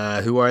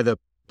 Okay, who are the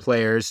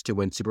players to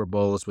win Super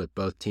Bowls with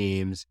both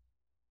teams?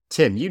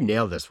 Tim, you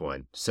nailed this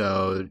one.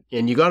 So,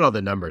 and you got all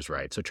the numbers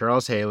right. So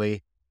Charles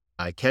Haley,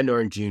 Ken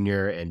Norton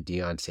Jr., and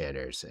Deion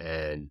Sanders.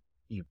 And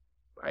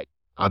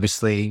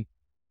obviously,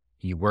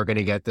 you were going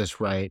to get this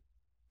right.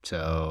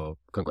 So,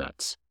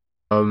 congrats.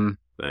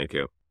 Thank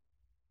you.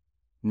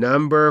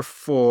 Number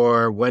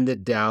 4, when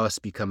did Dallas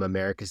become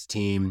America's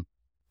team?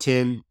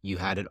 Tim, you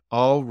had it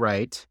all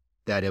right.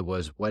 That it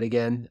was what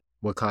again?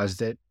 What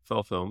caused it?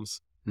 Fell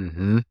Films.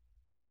 Mm-hmm.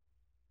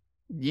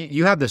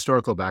 You have the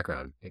historical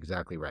background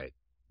exactly right,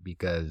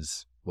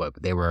 because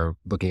they were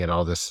looking at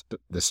all this,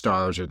 the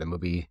stars or the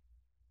movie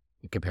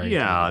comparing.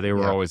 Yeah, they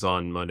were always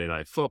on Monday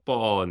Night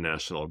Football and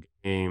national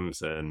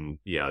games, and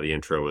the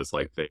intro was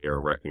like they are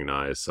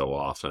recognized so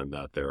often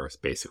that they're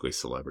basically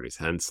celebrities.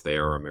 Hence, they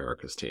are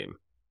America's team.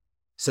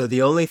 So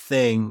the only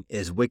thing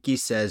is, Wiki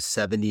says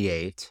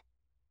 78.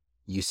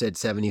 You said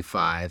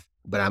 75,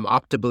 but I'm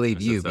up to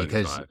believe you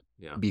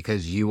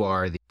because you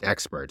are the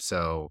expert.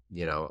 So,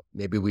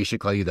 maybe we should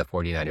call you the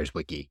 49ers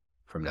Wiki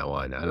from now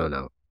on. I don't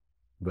know.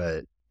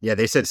 But yeah,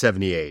 they said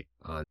 78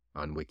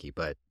 on Wiki,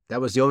 but that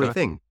was the only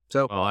thing.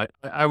 So, well,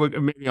 I would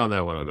maybe on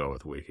that one I'll go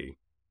with Wiki.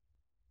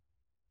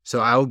 So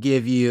I'll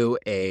give you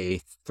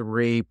a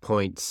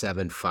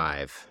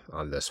 3.75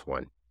 on this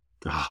one.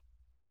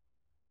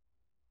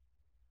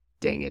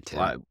 Dang it,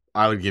 Tim.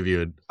 I give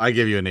you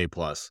an A+.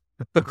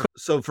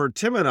 So for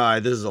Tim and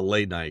I, this is a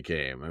late night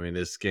game. I mean,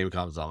 this game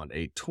comes on at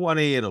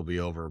 8:20. It'll be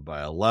over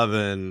by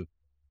 11.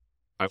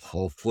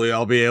 Hopefully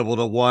I'll be able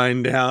to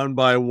wind down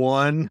by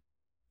 1.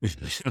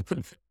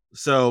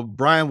 So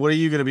Brian, what are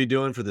you going to be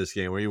doing for this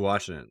game? Where are you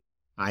watching it?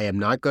 I am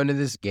not going to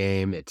this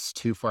game. It's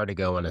too far to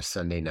go on a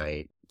Sunday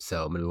night.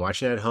 So I'm going to be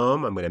watching it at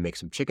home. I'm going to make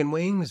some chicken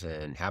wings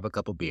and have a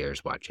couple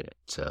beers watching it.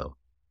 So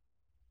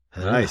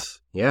nice.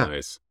 Yeah.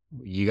 Nice.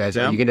 You guys,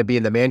 are you going to be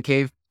in the man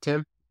cave,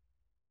 Tim?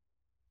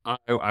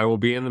 I will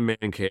be in the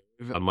man cave.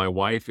 My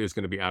wife is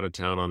going to be out of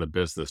town on a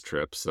business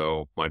trip,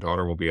 so my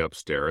daughter will be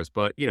upstairs.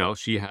 But,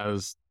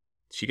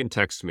 she can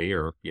text me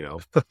or,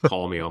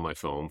 call me on my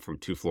phone from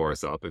 2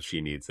 floors up if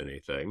she needs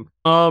anything.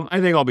 I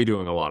think I'll be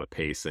doing a lot of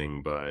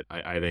pacing, but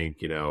I think,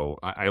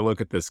 I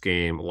look at this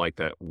game like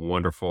that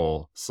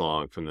wonderful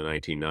song from the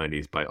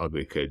 1990s by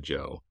Ugly Kid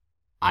Joe.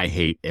 I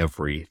hate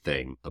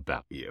everything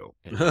about you.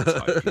 And that's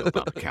how I feel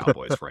about the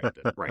Cowboys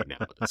right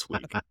now this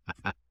week.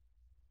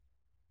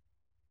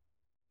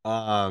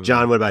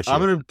 John, what about you? I'm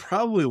gonna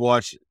probably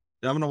watch.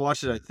 I'm gonna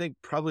watch it. I think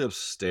probably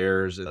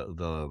upstairs in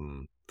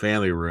the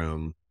family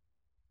room.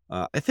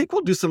 I think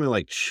we'll do something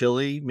like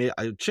chili.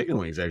 Chicken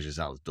wings actually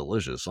sounds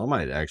delicious, so I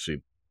might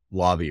actually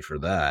lobby for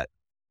that.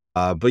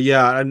 But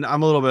yeah, I'm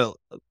a little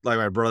bit like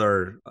my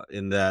brother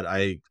in that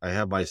I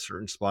have my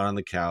certain spot on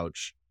the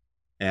couch,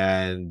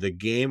 and the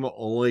game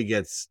only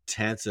gets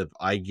tense if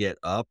I get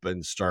up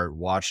and start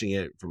watching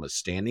it from a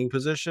standing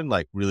position,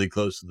 like really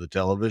close to the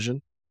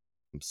television.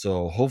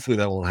 So hopefully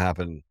that won't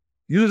happen.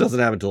 Usually doesn't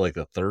happen until like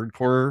the third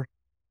quarter.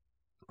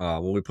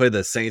 When we played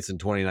the Saints in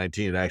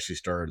 2019, it actually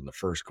started in the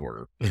first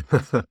quarter.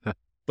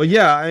 But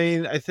yeah, I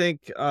mean, I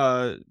think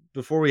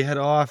before we head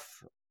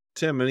off,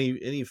 Tim,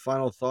 any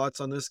final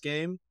thoughts on this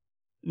game?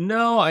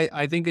 No,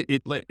 I think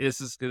this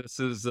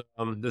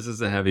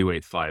is a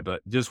heavyweight fight.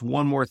 But just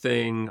one more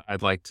thing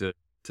I'd like to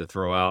to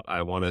throw out,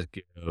 I want to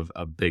give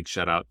a big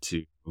shout out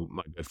to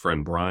my good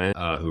friend Brian,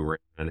 who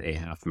ran a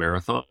half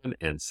marathon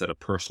and set a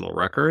personal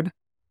record.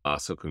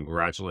 So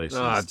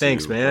congratulations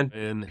thanks, to man.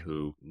 Brian,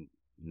 who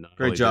not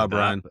Great only job, did that,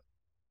 Brian. but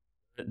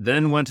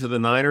then went to the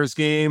Niners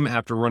game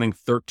after running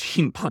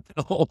 13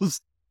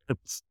 miles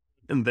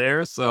in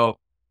there. So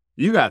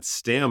you got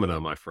stamina,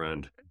 my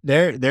friend.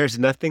 There's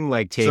nothing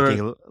like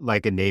taking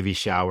like a Navy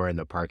shower in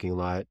the parking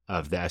lot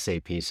of the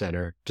SAP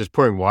Center, just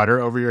pouring water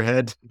over your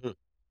head.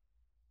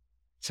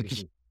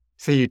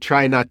 So you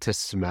try not to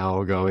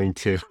smell going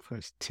to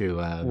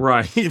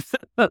Right.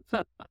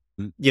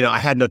 I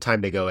had no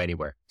time to go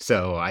anywhere.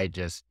 So I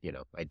just,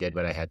 I did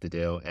what I had to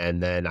do.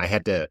 And then I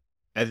had to,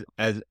 I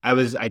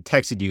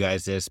texted you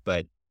guys this,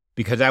 but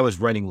because I was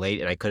running late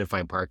and I couldn't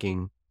find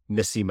parking,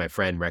 Missy, my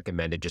friend,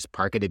 recommended just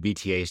park at a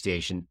BTA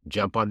station,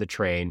 jump on the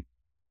train.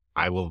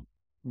 I will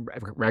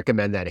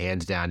recommend that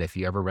hands down. If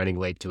you're ever running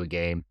late to a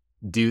game,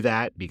 do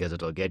that because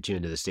it'll get you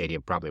into the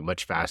stadium probably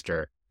much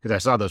faster. Because I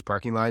saw those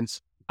parking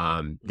lines.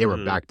 They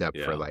were backed up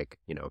for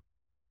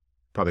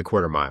probably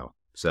quarter mile.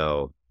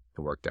 So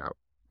it worked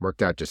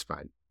out just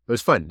fine. It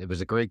was fun. It was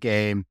a great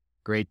game,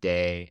 great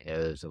day. It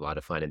was a lot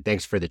of fun. And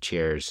thanks for the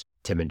cheers,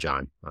 Tim and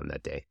John, on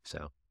that day.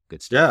 So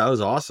good stuff. Yeah, that was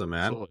awesome,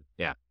 man. Absolutely.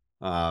 Yeah.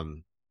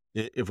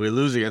 If we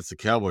lose against the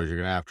Cowboys, you're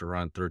going to have to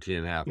run 13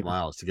 and a half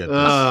miles to get this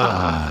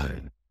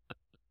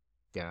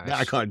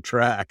back on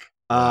track.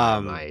 I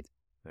might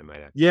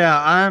have.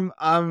 Yeah,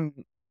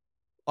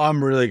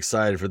 I'm really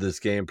excited for this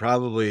game.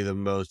 Probably the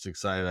most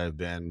excited I've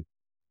been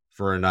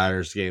for a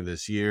Niners game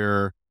this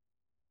year.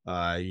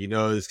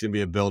 It's going to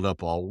be a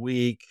build-up all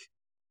week.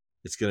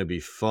 It's going to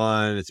be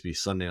fun. It's going to be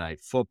Sunday Night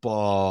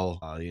Football.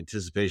 The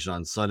anticipation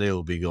on Sunday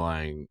will be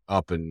going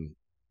up and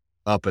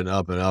up and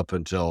up and up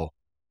until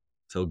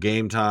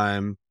game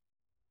time.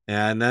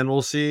 And then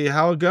we'll see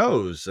how it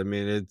goes. I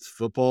mean,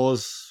 football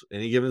is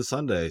any given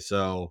Sunday.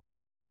 So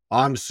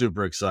I'm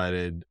super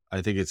excited.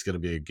 I think it's going to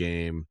be a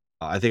game.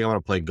 I think I'm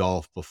going to play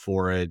golf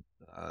before it,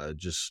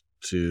 just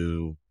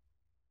to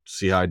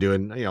see how I do.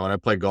 And, when I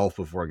play golf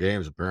before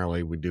games,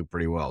 apparently we do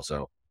pretty well.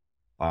 So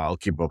I'll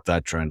keep up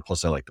that trend.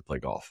 Plus, I like to play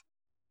golf.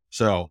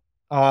 So,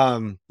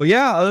 but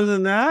yeah, other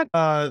than that,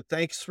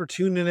 thanks for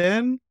tuning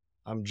in.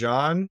 I'm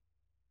John,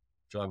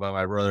 joined by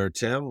my brother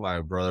Tim,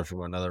 my brother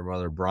from another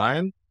brother,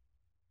 Brian.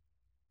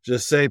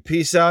 Just say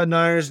peace out,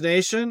 Niners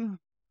Nation.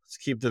 Let's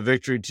keep the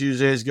Victory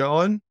Tuesdays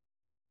going.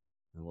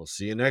 And we'll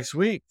see you next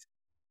week.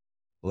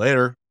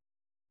 Later.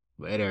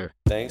 Later.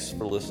 Thanks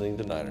for listening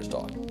to Niners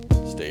Talk.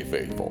 Stay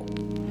faithful.